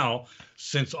 And now,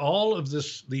 since all of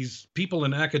these people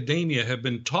in academia have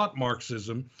been taught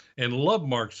Marxism and love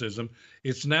Marxism,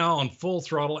 it's now on full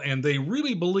throttle, and they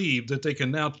really believe that they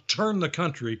can now turn the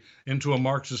country into a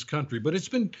Marxist country. But it's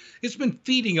been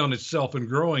feeding on itself and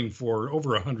growing for over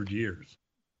 100 years.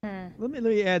 Let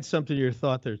me add something to your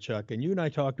thought there, Chuck. And you and I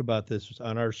talked about this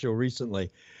on our show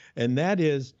recently, and that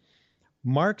is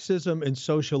Marxism and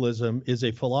socialism is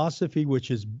a philosophy which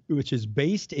is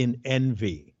based in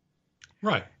envy.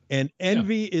 Right. And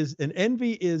envy is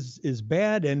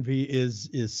bad. Envy is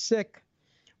sick,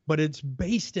 but it's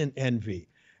based in envy.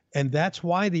 And that's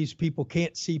why these people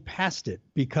can't see past it,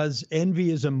 because envy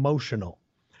is emotional.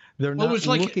 They're not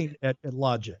looking at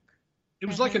logic. It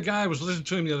was like a guy, I was listening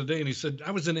to him the other day, and he said, I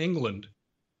was in England,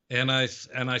 and I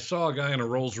saw a guy in a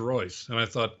Rolls Royce, and I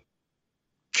thought,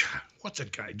 God, what's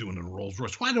that guy doing in a Rolls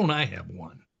Royce? Why don't I have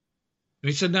one? And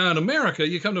he said, now in America,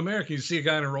 you come to America, you see a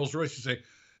guy in a Rolls Royce, you say,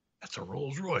 that's a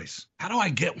Rolls Royce. How do I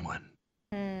get one?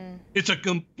 It's a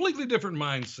completely different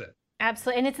mindset.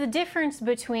 Absolutely. And it's the difference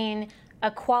between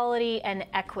equality and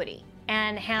equity,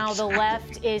 and how the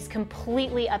left is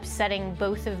completely upsetting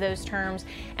both of those terms,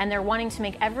 and they're wanting to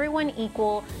make everyone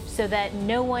equal so that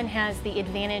no one has the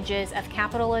advantages of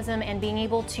capitalism and being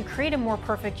able to create a more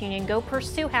perfect union, go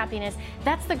pursue happiness.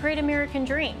 That's the great American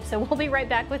dream. So we'll be right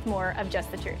back with more of Just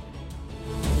the Truth.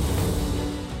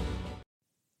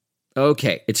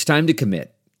 Okay, it's time to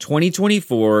commit.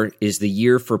 2024 is the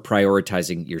year for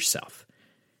prioritizing yourself.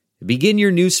 Begin your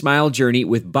new smile journey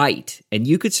with Byte, and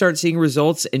you could start seeing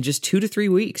results in just 2 to 3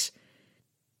 weeks.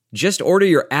 Just order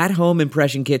your at-home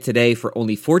impression kit today for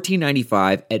only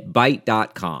 $14.95 at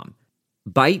Byte.com.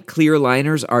 Byte clear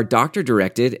liners are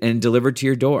doctor-directed and delivered to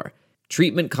your door.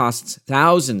 Treatment costs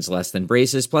thousands less than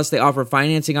braces, plus they offer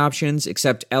financing options,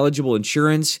 accept eligible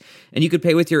insurance, and you could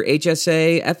pay with your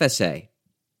HSA, FSA.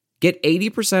 Get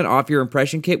 80% off your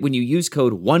impression kit when you use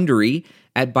code WONDERY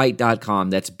at Byte.com.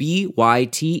 That's BYTE.com.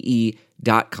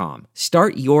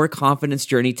 Start your confidence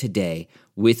journey today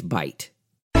with Byte.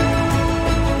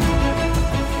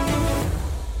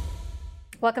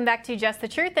 Welcome back to Just the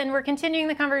Truth, and we're continuing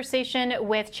the conversation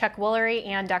with Chuck Woolery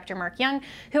and Dr. Mark Young,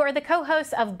 who are the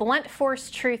co-hosts of Blunt Force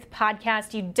Truth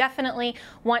podcast. You definitely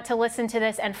want to listen to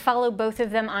this and follow both of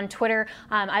them on Twitter.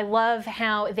 I love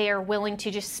how they are willing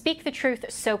to just speak the truth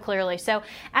so clearly. So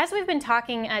as we've been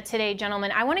talking today,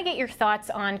 gentlemen, I want to get your thoughts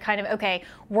on kind of, okay,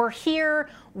 we're here,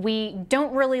 we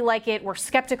don't really like it, we're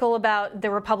skeptical about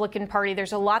the Republican Party.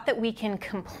 There's a lot that we can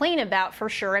complain about for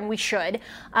sure, and we should.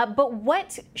 But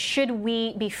what should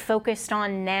we be focused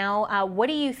on now? What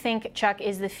do you think, Chuck,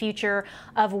 is the future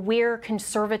of where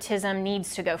conservatism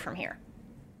needs to go from here?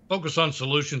 Focus on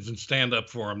solutions and stand up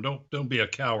for them. Don't be a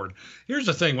coward. Here's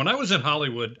the thing. When I was in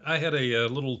Hollywood, I had a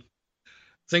little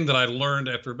thing that I learned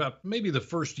after about maybe the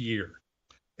first year.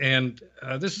 And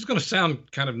this is going to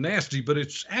sound kind of nasty, but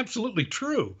it's absolutely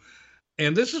true.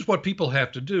 And this is what people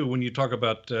have to do when you talk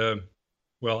about,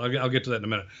 well, I'll get to that in a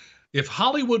minute. If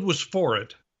Hollywood was for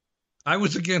it, I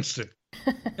was against it.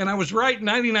 And I was right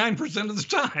 99% of the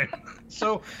time.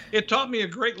 So it taught me a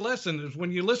great lesson is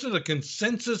when you listen to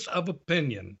consensus of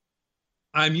opinion,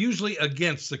 I'm usually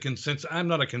against the consensus. I'm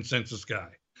not a consensus guy.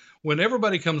 When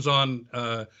everybody comes on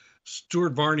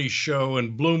Stuart Varney's show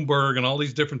and Bloomberg and all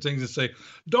these different things and say,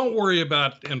 don't worry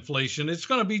about inflation. It's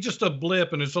going to be just a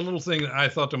blip. And it's a little thing that I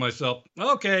thought to myself,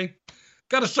 okay,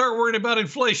 got to start worrying about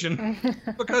inflation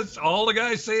because all the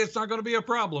guys say it's not going to be a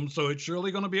problem. So it's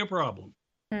surely going to be a problem.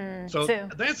 So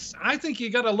I think you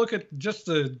got to look at just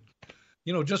the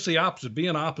opposite,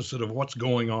 being opposite of what's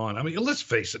going on. I mean, let's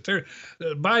face it, the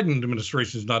Biden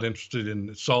administration is not interested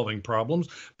in solving problems.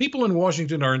 People in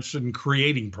Washington are interested in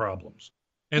creating problems.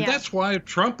 And that's why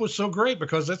Trump was so great,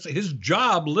 because that's his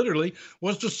job literally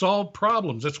was to solve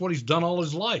problems. That's what he's done all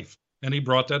his life. And he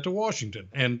brought that to Washington.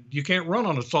 And you can't run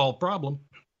on a solved problem.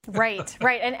 Right.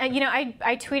 And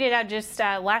I tweeted out just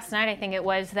last night, I think it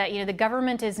was, that, the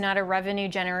government is not a revenue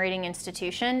generating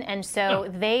institution. And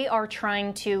so they are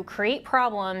trying to create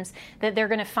problems that they're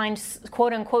going to find,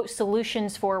 quote unquote,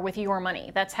 solutions for with your money.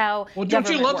 That's how. Well, don't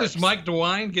you love works. This Mike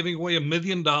DeWine giving away $1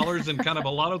 million and kind of a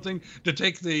lotto thing to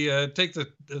take the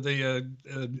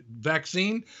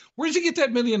vaccine? Where does he get that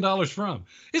 $1 million from?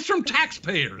 It's from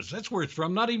taxpayers. That's where it's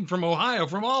from. Not even from Ohio,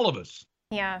 from all of us.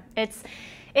 Yeah, it's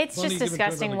just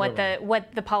disgusting what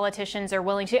the politicians are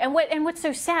willing to. And what's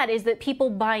so sad is that people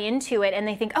buy into it and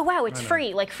they think, oh wow, it's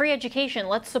free, like free education.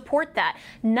 Let's support that.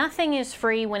 Nothing is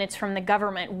free when it's from the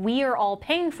government. We are all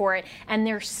paying for it, and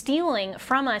they're stealing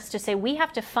from us to say we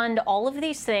have to fund all of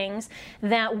these things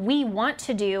that we want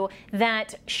to do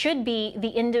that should be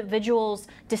the individual's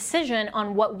decision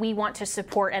on what we want to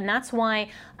support. And that's why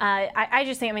I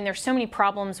just think, there's so many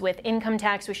problems with income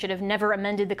tax. We should have never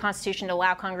amended the Constitution to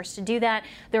allow Congress to do that.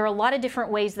 There are a lot of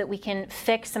different ways that we can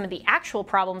fix some of the actual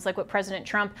problems, like what President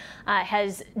Trump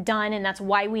has done, and that's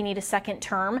why we need a second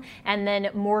term and then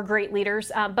more great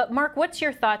leaders. But Mark, what's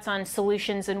your thoughts on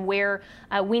solutions and where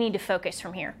we need to focus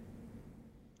from here?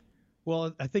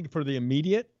 Well, I think for the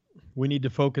immediate, we need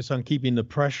to focus on keeping the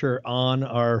pressure on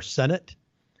our Senate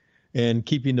and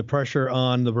keeping the pressure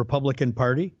on the Republican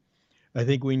Party. I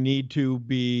think we need to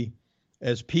be,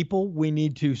 as people, we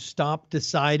need to stop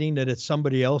deciding that it's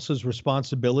somebody else's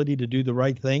responsibility to do the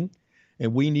right thing.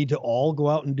 And we need to all go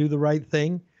out and do the right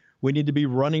thing. We need to be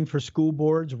running for school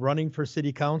boards, running for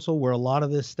city council, where a lot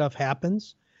of this stuff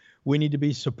happens. We need to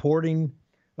be supporting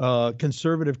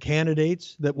conservative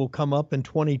candidates that will come up in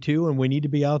 22, and we need to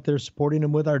be out there supporting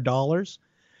them with our dollars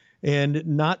and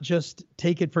not just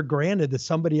take it for granted that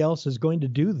somebody else is going to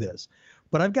do this.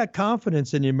 But I've got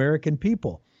confidence in the American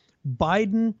people.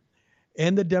 Biden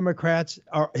and the Democrats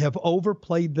have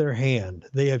overplayed their hand.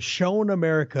 They have shown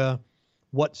America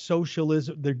what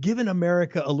socialism, they're giving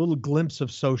America a little glimpse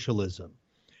of socialism.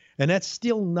 And that's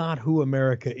still not who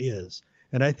America is.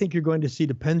 And I think you're going to see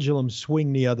the pendulum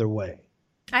swing the other way.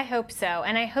 I hope so.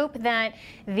 And I hope that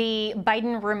the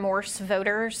Biden remorse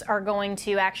voters are going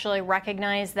to actually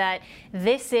recognize that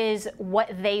this is what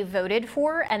they voted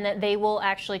for, and that they will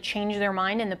actually change their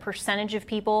mind. And the percentage of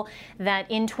people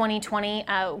that in 2020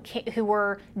 who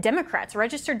were Democrats,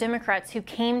 registered Democrats, who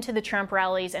came to the Trump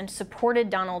rallies and supported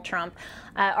Donald Trump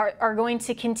are going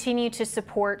to continue to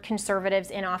support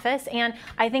conservatives in office. And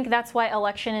I think that's why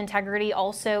election integrity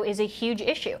also is a huge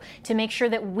issue, to make sure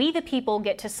that we, the people,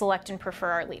 get to select and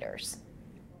prefer our leaders.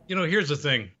 Here's the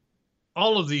thing.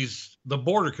 All of these, the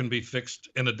border can be fixed,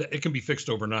 and it can be fixed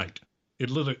overnight. It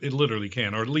literally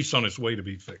can, or at least on its way to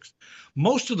be fixed.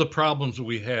 Most of the problems that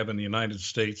we have in the United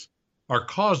States are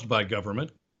caused by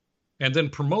government, and then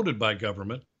promoted by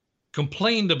government,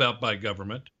 complained about by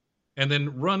government, and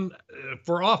then run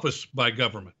for office by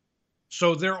government.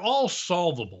 So they're all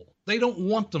solvable. They don't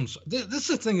want them. This is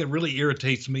the thing that really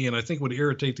irritates me, and I think would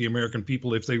irritate the American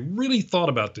people if they really thought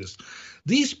about this.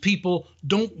 These people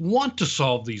don't want to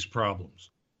solve these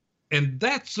problems. And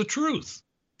that's the truth.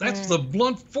 That's the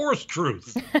blunt force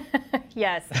truth.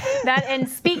 Yes. And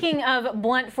speaking of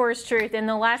blunt force truth, in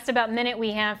the last about minute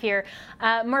we have here,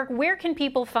 Mark, where can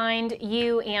people find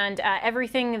you and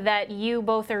everything that you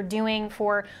both are doing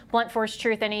for Blunt Force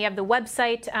Truth? I know you have the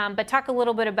website, but talk a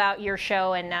little bit about your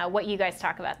show and what you guys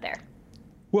talk about there.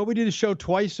 Well, we do the show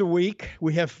twice a week.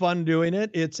 We have fun doing it.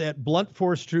 It's at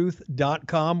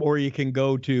bluntforcetruth.com, or you can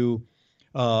go to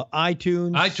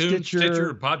iTunes,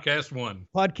 Stitcher, Podcast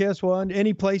One,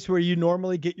 any place where you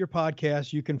normally get your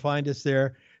podcasts, you can find us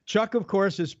there. Chuck, of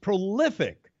course, is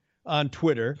prolific on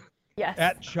Twitter. Yes.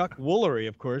 At Chuck Woolery,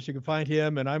 of course. You can find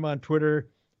him, and I'm on Twitter,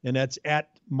 and that's at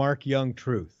Mark Young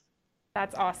Truth.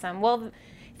 That's awesome. Well,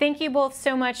 thank you both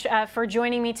so much for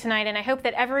joining me tonight, and I hope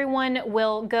that everyone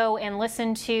will go and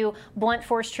listen to Blunt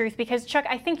Force Truth, because, Chuck,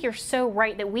 I think you're so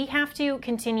right that we have to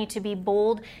continue to be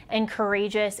bold and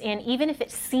courageous, and even if it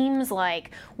seems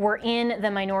like we're in the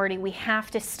minority, we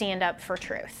have to stand up for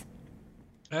truth.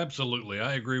 Absolutely.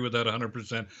 I agree with that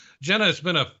 100%. Jenna, it's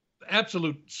been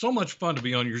so much fun to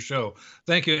be on your show.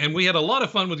 Thank you. And we had a lot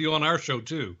of fun with you on our show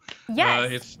too.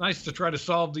 Yes. It's nice to try to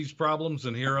solve these problems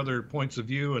and hear other points of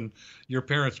view, and your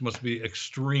parents must be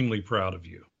extremely proud of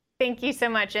you. Thank you so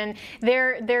much, and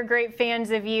they're great fans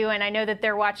of you, and I know that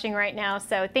they're watching right now.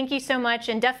 So thank you so much,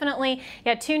 and definitely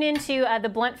tune into the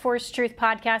Blunt Force Truth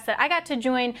podcast that I got to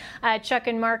join Chuck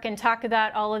and Mark and talk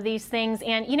about all of these things.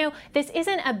 And this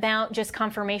isn't about just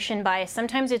confirmation bias.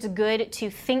 Sometimes it's good to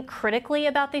think critically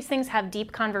about these things, have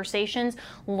deep conversations,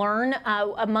 learn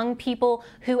among people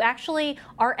who actually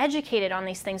are educated on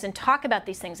these things and talk about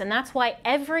these things. And that's why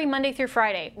every Monday through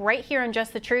Friday, right here on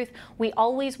Just the Truth, we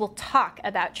always will talk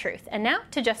about truth. And now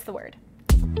to Just the Word.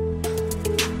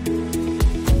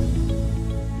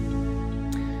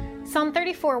 Psalm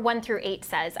 34, 1 through 8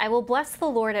 says, I will bless the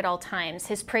Lord at all times.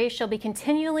 His praise shall be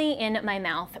continually in my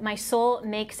mouth. My soul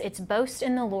makes its boast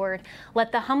in the Lord.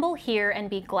 Let the humble hear and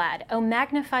be glad. O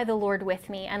magnify the Lord with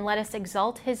me, and let us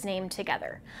exalt his name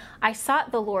together. I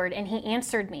sought the Lord, and he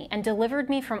answered me and delivered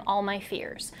me from all my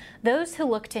fears. Those who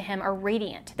look to him are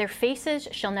radiant. Their faces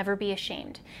shall never be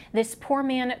ashamed. This poor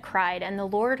man cried, and the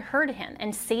Lord heard him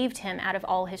and saved him out of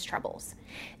all his troubles.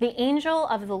 The angel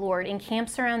of the Lord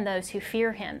encamps around those who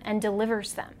fear him and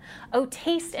delivers them. O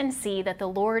taste and see that the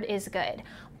Lord is good.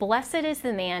 Blessed is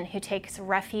the man who takes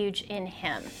refuge in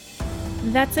him.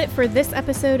 That's it for this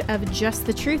episode of Just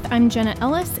the Truth. I'm Jenna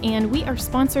Ellis, and we are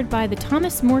sponsored by the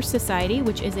Thomas More Society,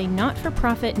 which is a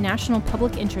not-for-profit national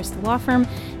public interest law firm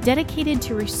dedicated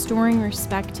to restoring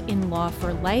respect in law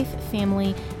for life,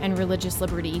 family, and religious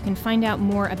liberty. You can find out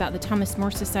more about the Thomas More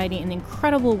Society and the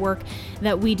incredible work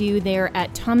that we do there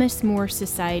at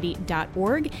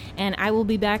thomasmoresociety.org. And I will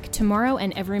be back tomorrow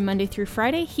and every Monday through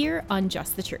Friday here on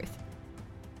Just the Truth.